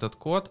назад в этот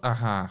код,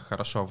 ага,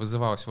 хорошо,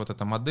 вызывалась вот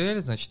эта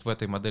модель, значит, в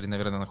этой модели,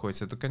 наверное,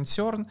 находится этот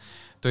консерн,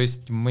 то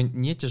есть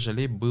мне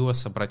тяжелее было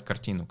собрать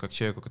картину, как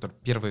человеку, который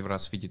первый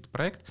раз видит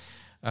проект,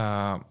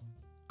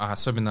 а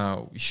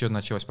особенно еще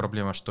началась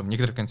проблема, что в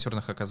некоторых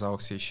консернах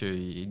оказалось еще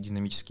и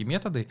динамические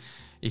методы,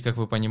 и, как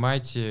вы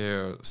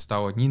понимаете,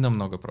 стало не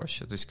намного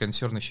проще. То есть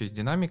консерн еще и с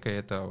динамикой —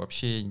 это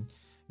вообще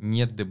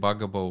не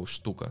debugable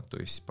штука, то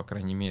есть, по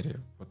крайней мере,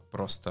 вот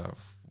просто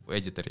в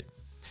эдиторе.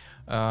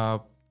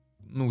 Я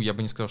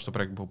бы не сказал, что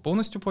проект был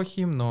полностью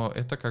плохим, но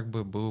это как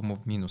бы был ему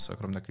в минус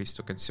огромное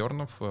количество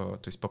консернов,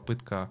 то есть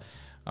попытка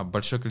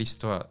большое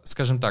количество,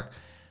 скажем так,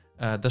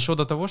 дошло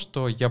до того,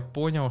 что я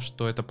понял,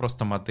 что это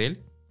просто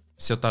модель,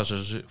 все та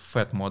же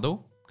fat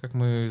model, как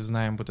мы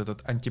знаем, вот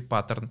этот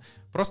антипаттерн,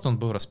 просто он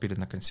был распилен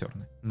на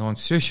консерны. Но он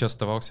все еще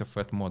оставался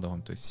fat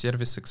model, то есть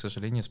сервисы, к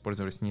сожалению,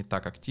 использовались не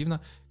так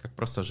активно, как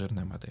просто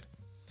жирная модель.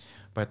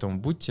 Поэтому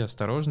будьте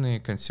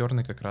осторожны,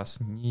 консерны как раз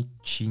не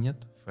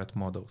чинят fat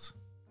models.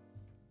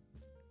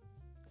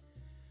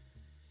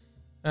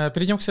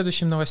 Перейдем к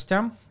следующим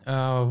новостям.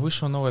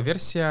 Вышла новая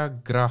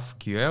версия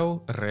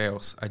GraphQL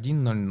Rails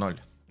 1.0.0.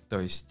 То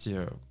есть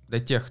для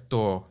тех,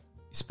 кто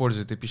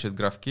использует и пишет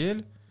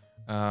GraphQL,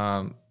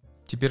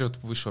 теперь вот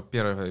вышла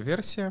первая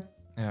версия,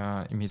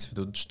 имеется в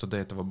виду, что до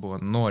этого было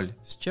 0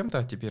 с чем-то,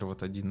 а теперь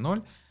вот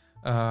 1.0.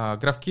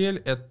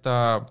 GraphQL —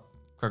 это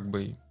как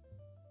бы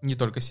не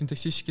только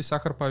синтаксический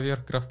сахар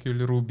поверх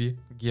GraphQL Ruby,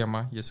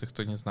 Гема, если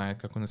кто не знает,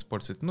 как он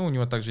использует. У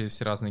него также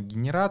есть разные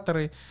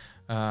генераторы,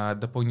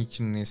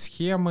 дополнительные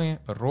схемы,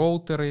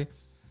 роутеры,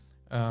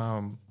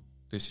 то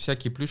есть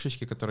всякие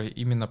плюшечки, которые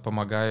именно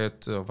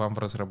помогают вам в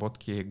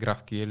разработке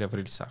GraphQL в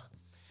рельсах.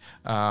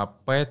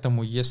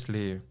 Поэтому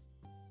если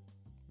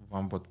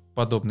вам вот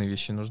подобные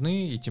вещи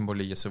нужны, и тем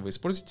более, если вы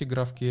используете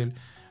GraphQL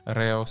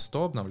Rails,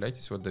 то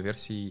обновляйтесь вот до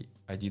версии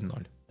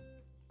 1.0.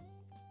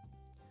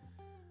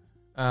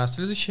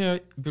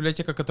 Следующая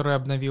библиотека, которая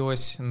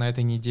обновилась на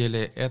этой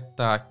неделе,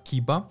 это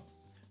Kiba.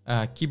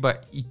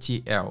 Kiba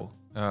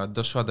ETL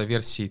дошла до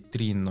версии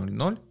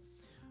 3.0.0.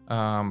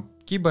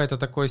 Kiba — это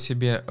такой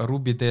себе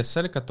Ruby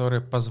DSL, который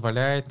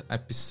позволяет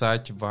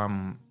описать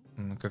вам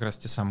как раз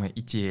те самые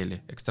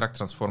ETL, Extract,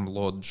 Transform,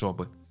 Load,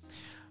 джобы.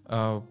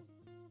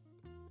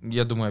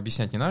 Я думаю,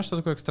 объяснять не надо, что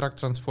такое Extract,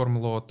 Transform,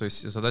 Load. То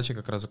есть задача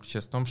как раз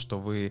заключается в том, что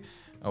вы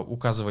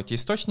указываете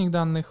источник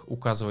данных,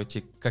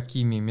 указываете,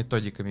 какими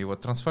методиками его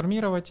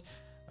трансформировать.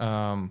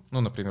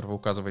 Например, вы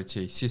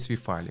указываете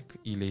CSV-файлик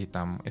или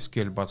там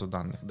SQL-базу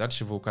данных.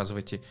 Дальше вы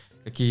указываете,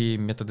 какие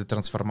методы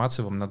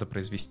трансформации вам надо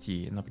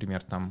произвести.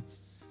 Например, там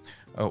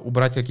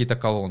убрать какие-то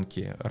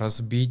колонки,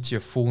 разбить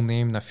full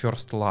name на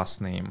first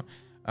last name,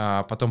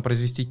 потом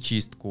произвести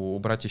чистку,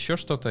 убрать еще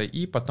что-то,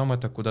 и потом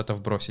это куда-то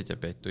вбросить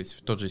опять. То есть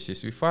в тот же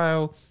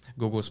CSV-файл,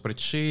 Google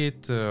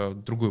Spreadsheet,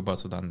 другую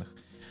базу данных.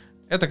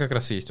 Это как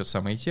раз и есть тот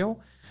самый ETL.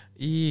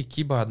 И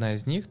Kiba одна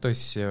из них. То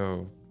есть,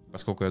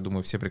 поскольку, я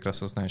думаю, все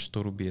прекрасно знают,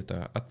 что Ruby —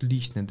 это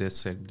отличный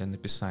DSL для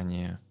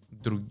написания,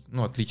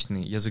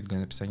 отличный язык для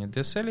написания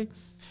DSL.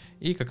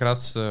 И как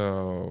раз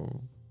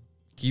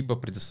Kiba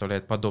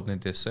предоставляет подобный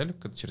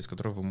DSL, через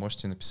который вы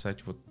можете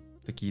написать вот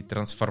такие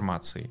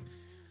трансформации.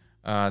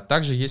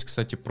 Также есть,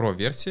 кстати,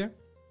 Pro-версия,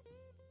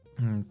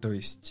 то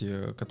есть,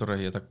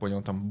 которая, я так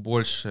понял, там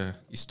больше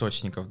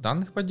источников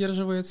данных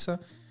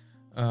поддерживается.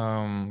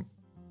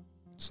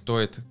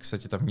 Стоит,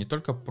 кстати, там не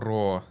только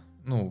Pro,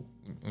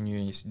 у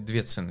нее есть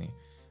две цены.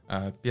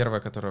 Первая,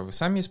 которую вы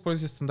сами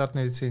используете,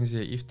 стандартная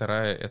лицензия, и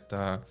вторая —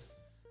 это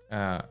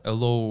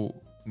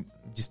Allow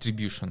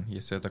Distribution,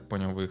 если я так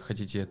понял, вы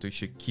хотите эту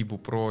еще Kiba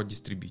Pro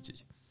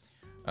дистрибьютить.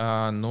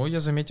 Но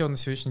я заметил на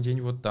сегодняшний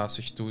день,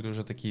 существуют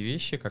уже такие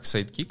вещи, как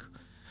Sidekick.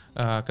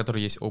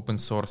 который есть open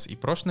source и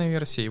прошная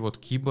версия, и вот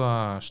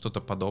Kiba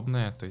что-то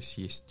подобное, то есть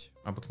есть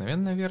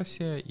обыкновенная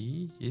версия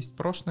и есть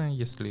прошная,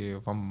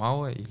 если вам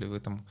мало или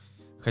вы там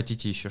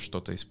хотите еще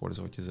что-то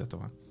использовать из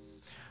этого.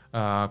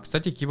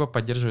 Кстати, Kiba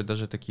поддерживает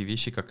даже такие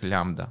вещи, как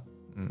Lambda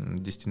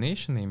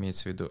Destination,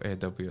 имеется в виду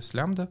AWS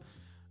Lambda,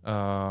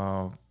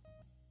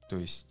 то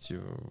есть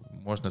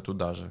можно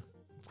туда же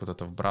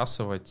куда-то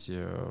вбрасывать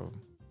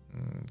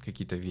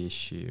какие-то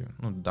вещи,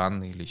 ну,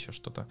 данные или еще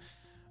что-то,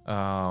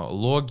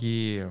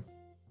 логи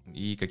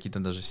и какие-то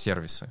даже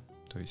сервисы,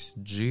 то есть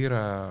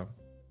Jira,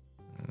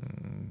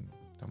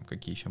 там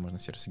какие еще можно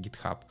сервисы,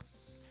 GitHub.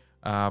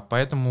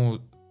 Поэтому,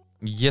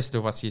 если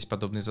у вас есть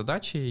подобные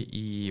задачи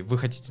и вы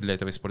хотите для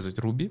этого использовать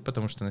Ruby,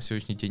 потому что на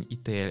сегодняшний день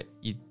ETL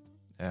и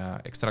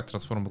Extract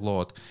Transform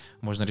Load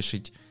можно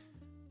решить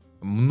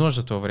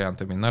множество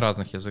вариантами на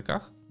разных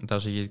языках,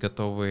 даже есть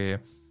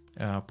готовые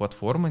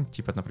платформы,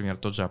 типа, например,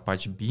 тот же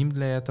Apache Beam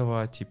для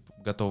этого, типа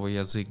готовый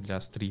язык для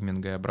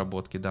стриминга и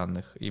обработки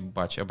данных и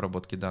батч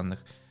обработки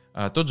данных.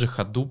 Тот же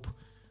Hadoop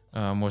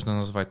можно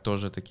назвать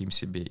тоже таким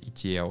себе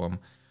ETL-ом.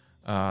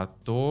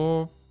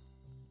 То,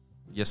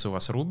 если у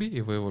вас Ruby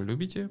и вы его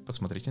любите,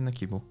 посмотрите на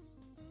Kiba.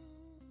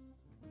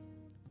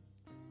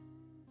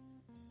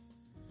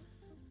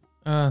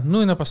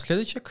 Ну и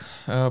напоследочек,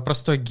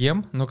 простой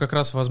гем, но как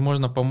раз,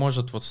 возможно,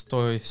 поможет вот с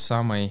той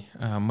самой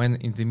Man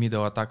in the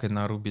Middle атакой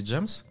на Ruby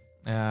Gems,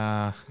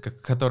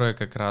 которая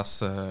как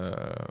раз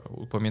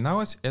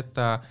упоминалась.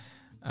 Это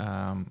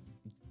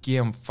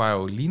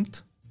gem-файл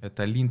lint,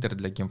 это линтер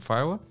для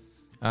гем-файла.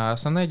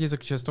 Основная идея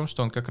заключается в том,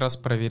 что он как раз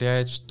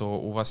проверяет,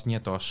 что у вас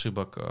нет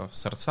ошибок в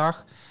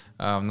сорсах,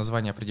 в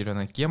названии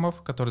определенных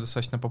гемов, которые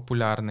достаточно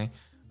популярны.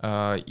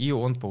 И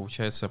он,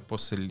 получается,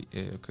 после,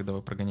 когда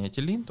вы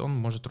прогоняете lint, он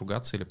может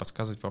ругаться или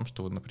подсказывать вам,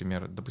 что вы,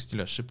 например,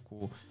 допустили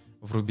ошибку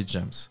в Ruby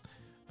Gems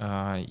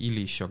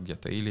или еще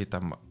где-то, или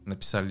там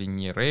написали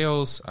не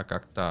Rails, а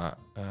как-то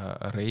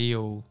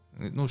Rail,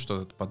 ну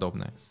что-то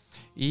подобное.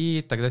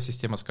 И тогда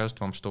система скажет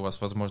вам, что у вас,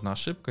 возможно,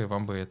 ошибка, и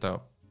вам бы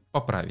это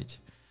поправить.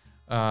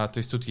 То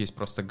есть тут есть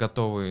просто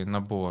готовый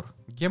набор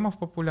гемов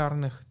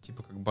популярных,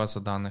 типа как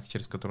база данных,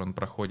 через которую он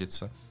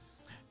проходится,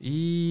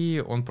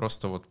 и он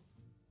просто вот,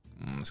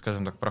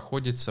 скажем так,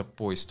 проходится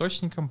по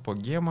источникам, по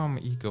гемам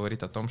и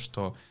говорит о том,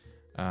 что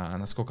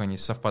насколько они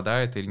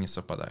совпадают или не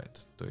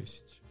совпадают. То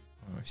есть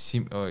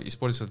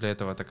используется для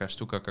этого такая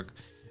штука, как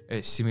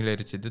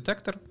Similarity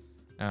Detector,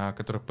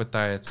 который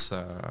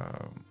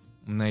пытается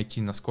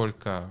найти,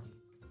 насколько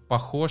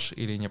похож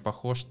или не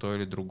похож то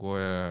или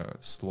другое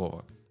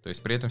слово. То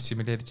есть при этом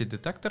Similarity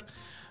Detector,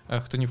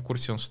 кто не в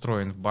курсе, он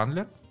встроен в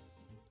бандлер.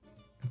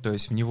 То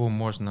есть в него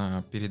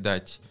можно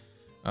передать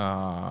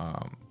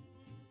word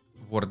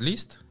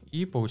list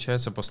и,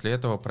 получается, после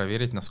этого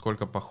проверить,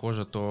 насколько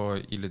похоже то,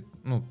 или,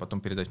 ну, потом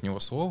передать в него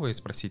слово и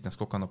спросить,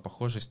 насколько оно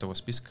похоже из того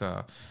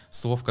списка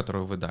слов,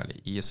 которые вы дали.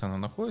 И если оно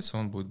находится,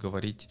 он будет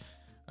говорить,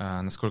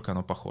 насколько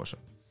оно похоже.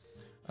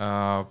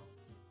 Я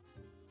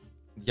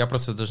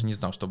просто даже не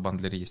знал, что в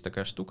бандлере есть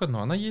такая штука,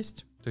 но она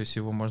есть. То есть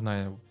его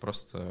можно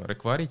просто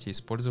рекварить и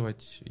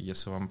использовать,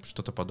 если вам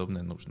что-то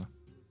подобное нужно.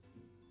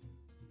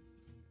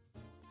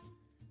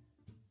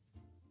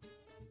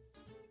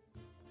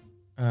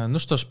 Ну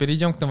что ж,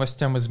 перейдем к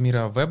новостям из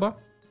мира веба.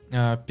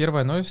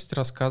 Первая новость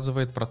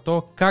рассказывает про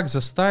то, как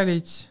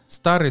застарить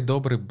старый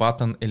добрый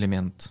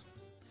button-элемент.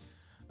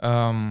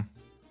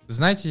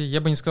 Знаете,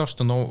 я бы не сказал,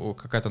 что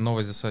какая-то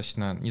новость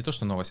достаточно, не то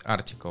что новость,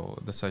 артикл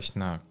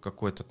достаточно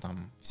какой-то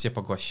там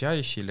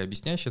всепоглощающий или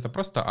объясняющий. Это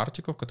просто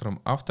артикл, в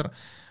котором автор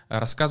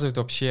рассказывает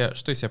вообще,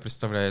 что из себя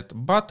представляет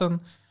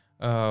button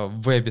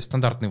в вебе,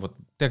 стандартный вот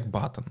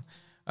тег-button,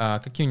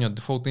 какие у него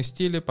дефолтные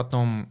стили,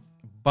 потом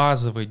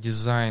базовый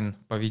дизайн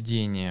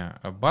поведения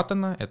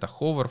баттона — это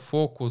hover,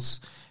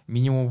 focus,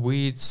 minimum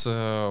widths,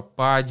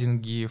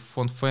 паддинги,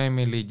 font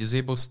family,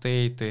 disable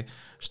state,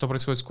 что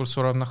происходит с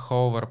курсором на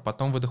hover,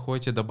 потом вы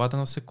доходите до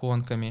баттонов с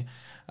иконками,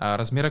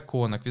 размер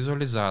иконок,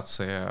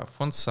 визуализация,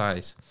 font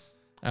size,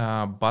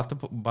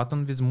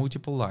 button with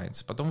multiple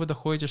lines. Потом вы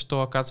доходите,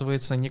 что,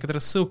 оказывается, некоторые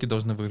ссылки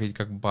должны выглядеть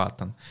как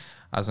button,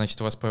 а значит,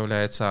 у вас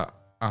появляется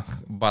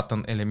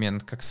button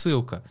элемент как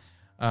ссылка.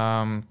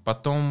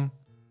 Потом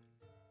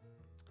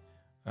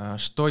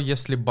что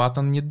если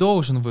баттон не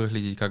должен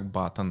выглядеть как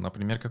баттон?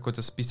 Например,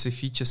 какой-то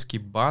специфический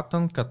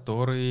баттон,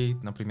 который,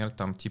 например,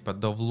 там типа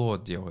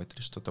download делает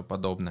или что-то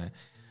подобное.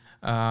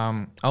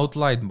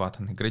 Outline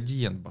баттоны,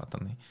 gradient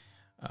баттоны.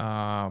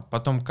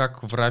 Потом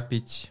как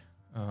врапить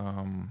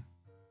button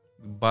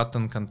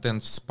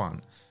content в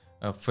span.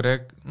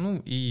 Фрэг,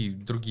 ну и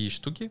другие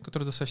штуки,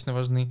 которые достаточно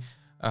важны.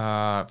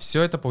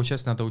 Все это,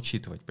 получается, надо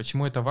учитывать.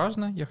 Почему это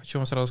важно? Я хочу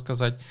вам сразу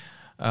сказать.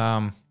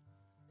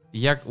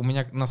 У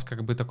нас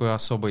как бы такой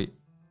особой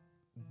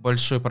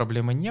большой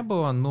проблемы не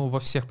было, но во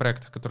всех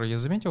проектах, которые я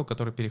заметил,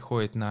 которые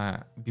переходят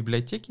на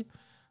библиотеки,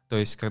 то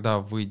есть когда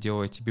вы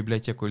делаете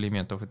библиотеку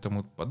элементов и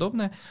тому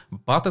подобное,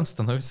 button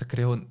становится,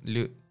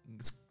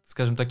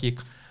 скажем так,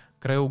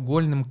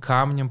 краеугольным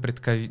камнем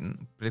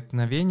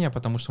преткновения,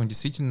 потому что он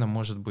действительно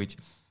может быть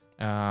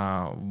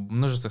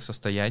множество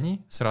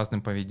состояний с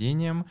разным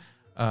поведением,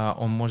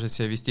 Он может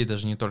себя вести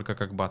даже не только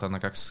как button, а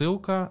как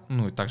ссылка.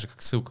 Ну, и так же,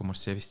 как ссылка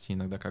может себя вести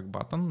иногда как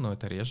button, но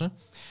это реже.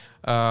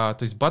 То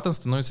есть button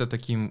становится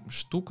таким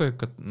штукой,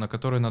 на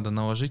которую надо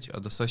наложить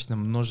достаточно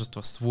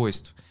множество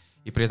свойств.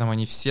 И при этом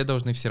они все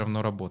должны все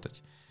равно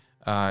работать.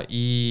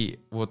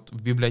 И вот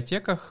в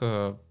библиотеках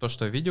то,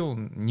 что я видел,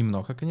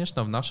 немного,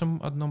 конечно, в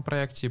нашем одном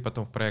проекте,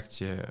 потом в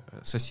проекте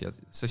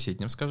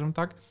соседнем, скажем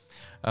так,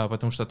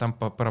 потому что там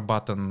про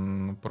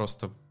button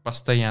просто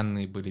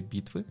постоянные были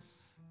битвы.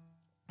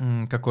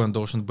 Какой он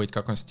должен быть,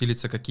 как он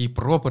стилится, какие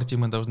property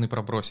мы должны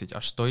пробросить, а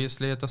что,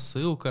 если это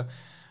ссылка,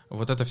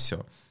 вот это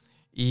все.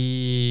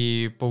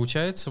 И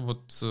получается,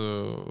 вот,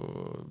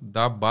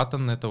 да,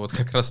 button — это вот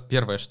как раз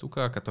первая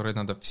штука, о которой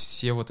надо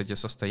все вот эти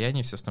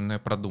состояния, все остальное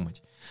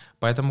продумать.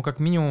 Поэтому, как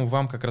минимум,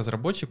 вам, как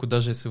разработчику,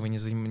 даже если вы не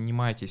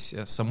занимаетесь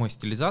самой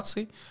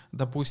стилизацией,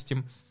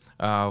 допустим,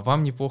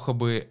 вам неплохо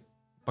бы,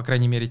 по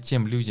крайней мере,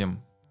 тем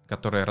людям,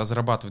 которые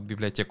разрабатывают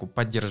библиотеку,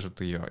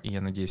 поддерживают ее, и я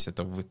надеюсь,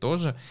 это вы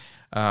тоже,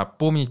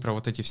 помнить про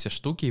вот эти все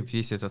штуки,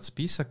 весь этот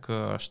список,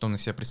 что он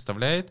из себя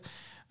представляет,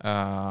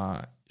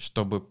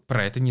 чтобы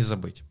про это не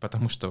забыть.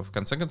 Потому что, в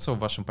конце концов,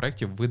 в вашем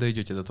проекте вы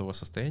дойдете до того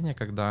состояния,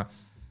 когда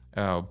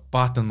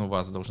button у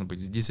вас должен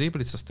быть в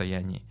disabled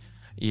состоянии,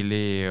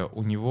 или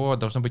у него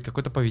должно быть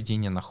какое-то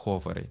поведение на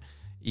ховере,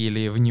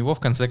 или в него в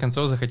конце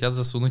концов захотят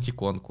засунуть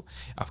иконку,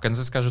 а в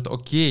конце скажут: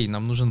 окей,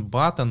 нам нужен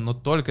button, но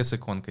только с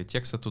иконкой,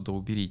 текст оттуда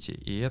уберите.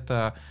 И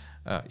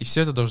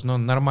все это должно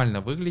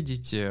нормально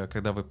выглядеть,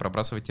 когда вы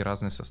пробрасываете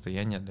разные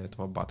состояния для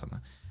этого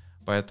баттона.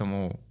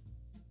 Поэтому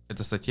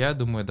эта статья, я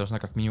думаю, должна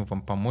как минимум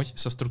вам помочь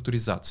со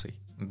структуризацией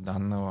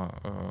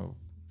данного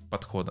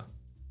подхода.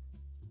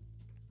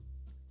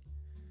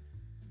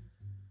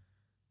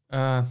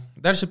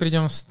 Дальше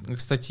перейдем к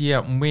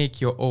статье Make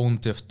Your Own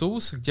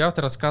DevTools, где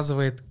автор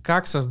рассказывает,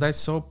 как создать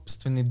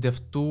собственный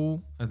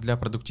DevTool для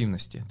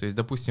продуктивности. То есть,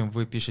 допустим,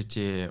 вы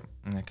пишете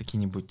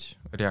какие-нибудь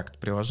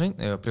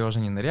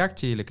приложения на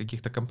React или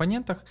каких-то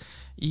компонентах,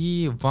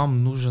 и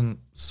вам нужен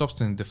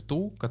собственный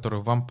DevTool,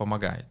 который вам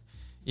помогает.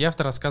 И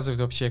автор рассказывает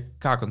вообще,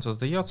 как он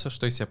создается,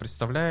 что из себя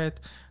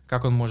представляет,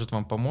 как он может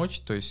вам помочь.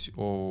 То есть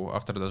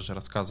автор даже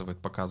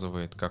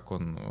показывает, как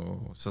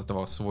он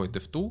создавал свой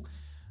DevTool,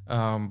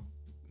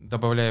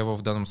 добавляя его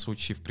в данном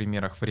случае в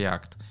примерах в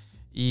React.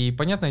 И,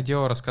 понятное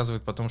дело,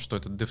 рассказывает потом, что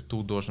этот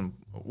DevTool должен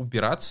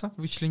убираться,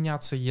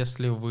 вычленяться,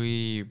 если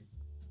вы...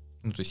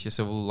 Ну, то есть,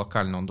 если вы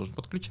локально, он должен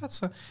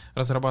подключаться,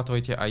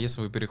 разрабатываете, а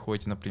если вы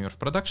переходите, например, в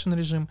продакшн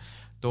режим,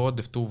 то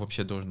DevTool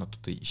вообще должен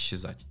оттуда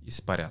исчезать,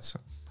 испаряться.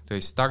 То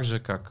есть, так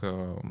же, как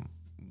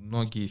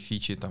многие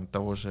фичи там,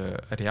 того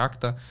же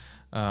React,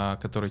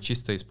 которые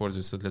чисто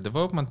используются для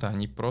девелопмента,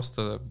 они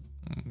просто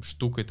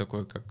штукой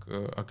такой, как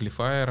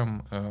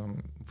аглифайером,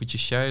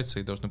 вычищаются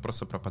и должны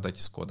просто пропадать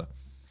из кода.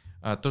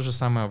 То же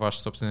самое ваш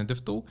собственный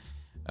DevTool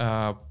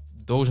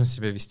должен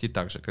себя вести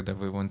так же, когда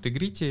вы его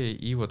интегрите,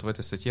 и вот в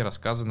этой статье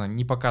рассказано,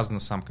 не показано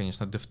сам,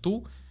 конечно,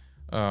 DevTool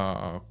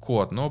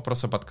код, но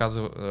просто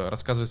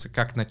рассказывается,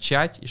 как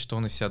начать и что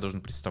он из себя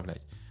должен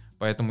представлять.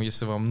 Поэтому,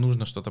 если вам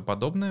нужно что-то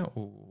подобное,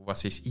 у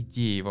вас есть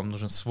идеи, вам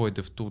нужен свой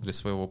DevTool для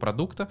своего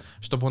продукта,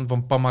 чтобы он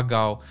вам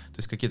помогал, то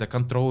есть какие-то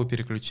контролы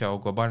переключал,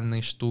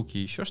 глобальные штуки,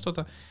 еще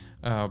что-то,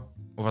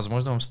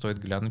 возможно, вам стоит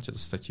глянуть эту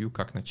статью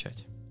 «Как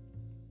начать».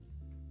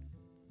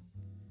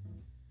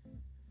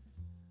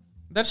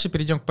 Дальше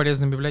перейдем к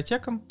полезным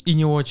библиотекам, и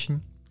не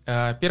очень.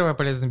 Первая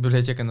полезная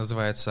библиотека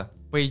называется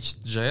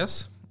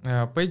Page.js.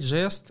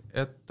 Page.js —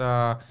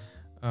 это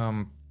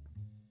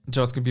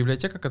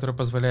JavaScript-библиотека, которая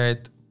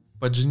позволяет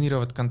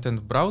подженерировать контент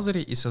в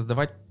браузере и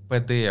создавать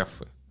PDF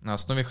на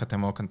основе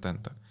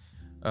HTML-контента.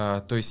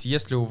 То есть,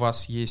 если у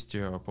вас есть,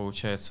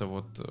 получается,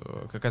 вот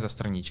какая-то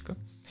страничка,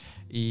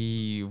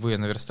 и вы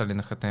наверстали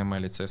на HTML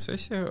или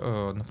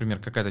CSS, например,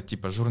 какая-то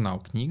типа журнал,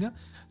 книга,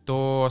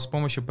 то с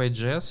помощью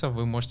Page.js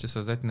вы можете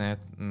создать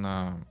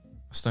на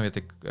основе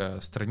этой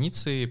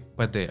страницы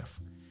PDF,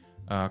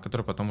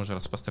 который потом уже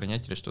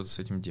распространять или что-то с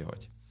этим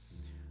делать.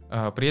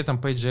 При этом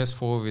Page.js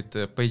фолловит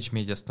Page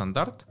Media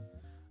стандарт.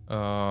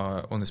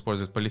 Он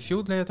использует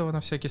Polyfill для этого на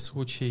всякий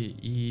случай,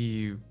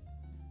 и,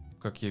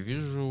 как я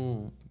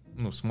вижу,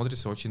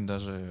 смотрится очень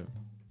даже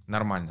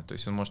нормально. То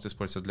есть он может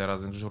использоваться для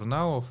разных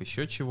журналов,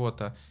 еще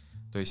чего-то.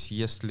 То есть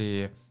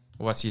если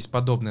у вас есть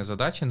подобная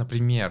задача,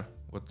 например,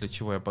 вот для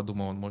чего я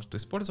подумал, он может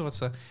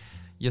использоваться,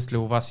 если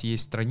у вас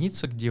есть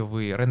страница, где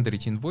вы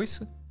рендерите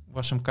инвойсы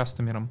вашим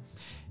кастомерам,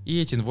 и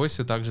эти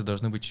инвойсы также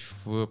должны быть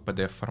в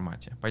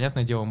PDF-формате.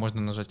 Понятное дело, можно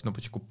нажать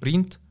кнопочку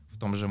Print в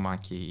том же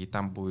Mac, и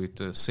там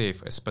будет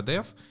Save as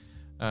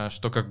PDF,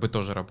 что как бы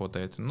тоже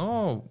работает,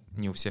 но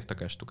не у всех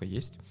такая штука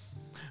есть.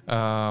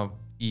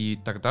 И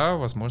тогда,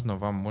 возможно,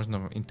 вам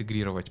можно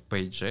интегрировать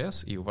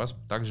Page.js, и у вас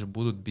также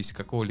будут без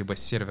какого-либо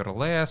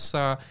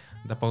серверлесса,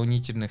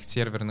 дополнительных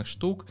серверных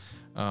штук,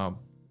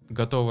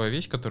 готовая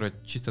вещь, которая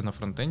чисто на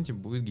фронтенде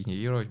будет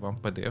генерировать вам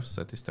PDF с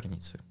этой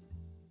страницы.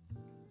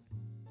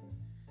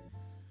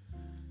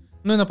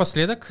 Ну и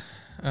напоследок,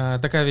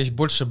 такая вещь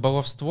больше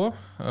баловство,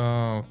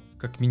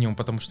 как минимум,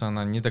 потому что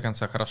она не до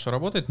конца хорошо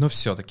работает, но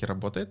все-таки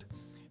работает.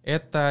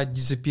 Это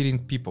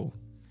Disappearing People.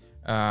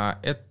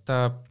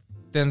 Это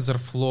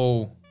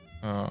TensorFlow,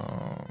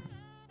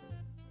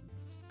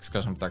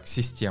 скажем так,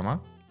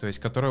 система, то есть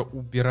которая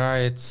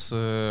убирает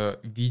с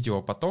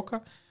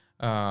видеопотока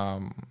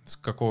с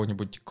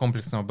какого-нибудь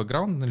комплексного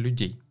бэкграунда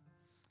людей.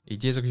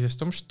 Идея заключается в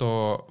том,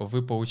 что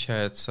вы,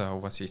 получается, у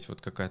вас есть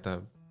вот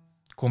какая-то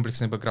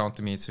комплексный бэкграунд,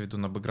 имеется в виду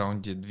на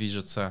бэкграунде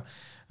движется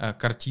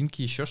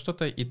картинки, еще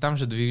что-то, и там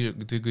же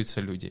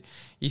двигаются люди.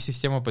 И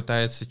система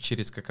пытается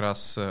через как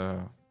раз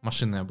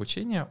машинное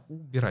обучение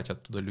убирать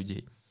оттуда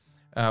людей.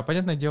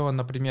 Понятное дело,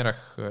 на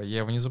примерах я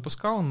его не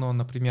запускал, но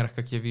на примерах,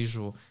 как я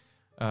вижу,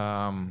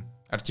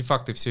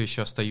 артефакты все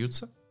еще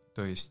остаются,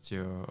 то есть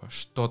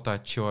что-то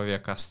от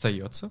человека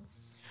остается.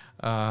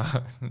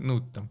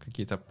 Ну, там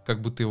какие-то,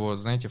 как будто его,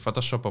 знаете,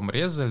 фотошопом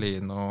резали,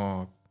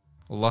 но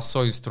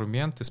лассо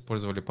инструмент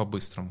использовали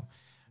по-быстрому.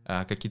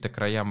 Какие-то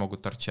края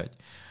могут торчать.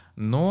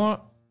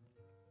 Но,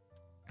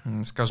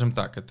 скажем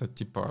так, это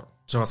типа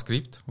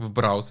JavaScript в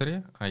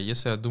браузере, а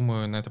если, я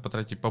думаю, на это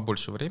потратить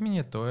побольше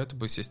времени, то эта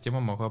бы система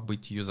могла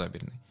быть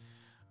юзабельной.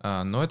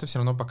 Но это все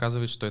равно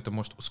показывает, что это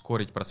может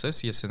ускорить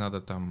процесс, если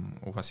надо там,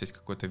 у вас есть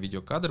какой-то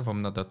видеокадр,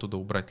 вам надо оттуда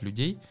убрать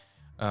людей.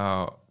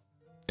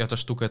 Эта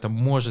штука это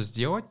может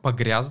сделать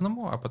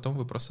по-грязному, а потом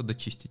вы просто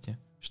дочистите,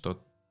 что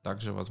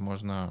также,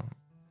 возможно,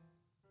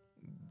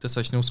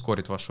 достаточно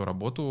ускорит вашу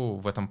работу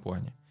в этом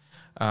плане.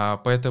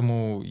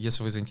 Поэтому,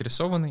 если вы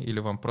заинтересованы или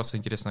вам просто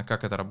интересно,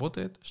 как это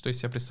работает, что из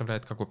себя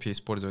представляет, как вообще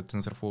использовать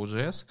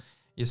TensorFlow.js,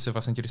 если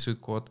вас интересует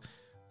код,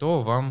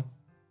 то вам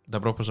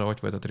добро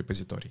пожаловать в этот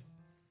репозиторий.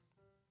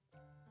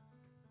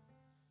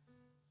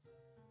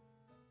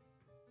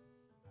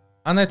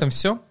 А на этом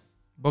все.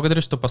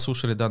 Благодарю, что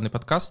послушали данный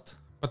подкаст.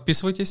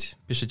 Подписывайтесь,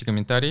 пишите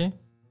комментарии.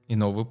 И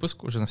новый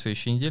выпуск уже на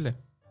следующей неделе.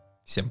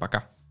 Всем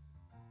пока.